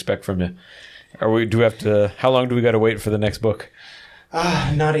we can expect from you? Do we have to? How long do we got to wait for the next book?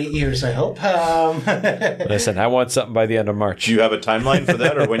 Not 8 years, I hope. Listen, I want something by the end of March. Do you have a timeline for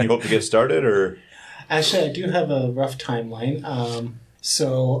that, or when you hope to get started? Or Actually, I do have a rough timeline.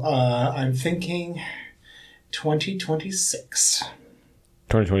 So I'm thinking 2026.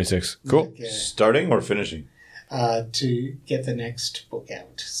 2026. Cool. Okay. starting or finishing? To get the next book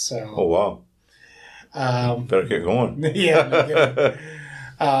out. So. Oh wow! Better get going. Yeah. No kidding.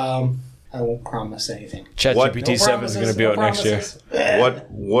 I won't promise anything. ChatGPT 7 is going to be out next year.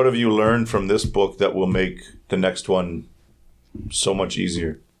 What have you learned from this book that will make the next one so much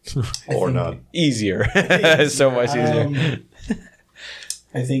easier, or not? Easier. So much easier.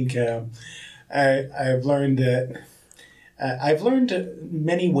 I think I've learned that I've learned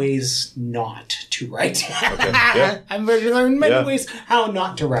many ways not to write. Okay. Yeah. I've learned many Yeah. ways how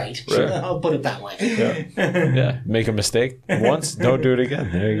not to write. Right. I'll put it that way. Yeah. Yeah. Make a mistake once, don't do it again.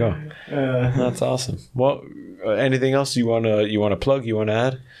 There you go. That's awesome. Well, anything else you want to plug? You want to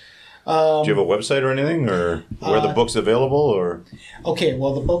add? Do you have a website or anything, or where the book's available, or? Okay.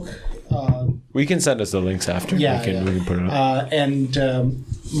 Well, the book. We can send us the links after. Yeah, we can put it up. And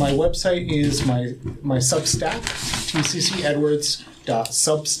my website is my Substack,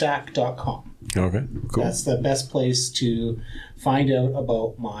 tccedwards.substack.com. Okay, cool. That's the best place to find out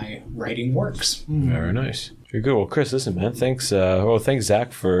about my writing works. Very nice. Very good. Well, Chris, listen, man. Thanks. Thanks,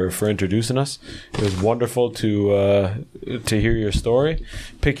 Zach, for introducing us. It was wonderful to hear your story,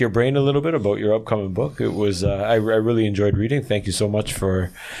 pick your brain a little bit about your upcoming book. It was I really enjoyed reading. Thank you so much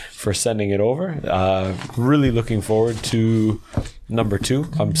for sending it over. Really looking forward to number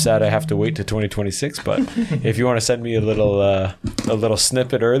 2. I'm sad I have to wait to 2026, but if you want to send me a little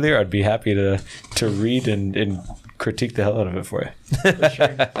snippet earlier, I'd be happy to read and critique the hell out of it for you. For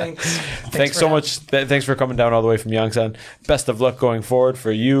sure. Thanks. Thanks so much. Thanks for coming down all the way from Yongsan. Best of luck going forward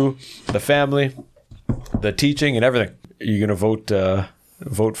for you, the family, the teaching, and everything. Are you going to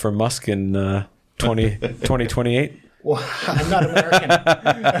vote for Musk in 2028? Well, I'm not American.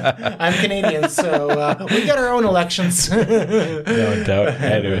 I'm Canadian, so we got our own elections. No doubt.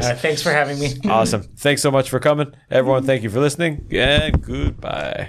 Anyways. Thanks for having me. Awesome. Thanks so much for coming. Everyone, thank you for listening, and goodbye.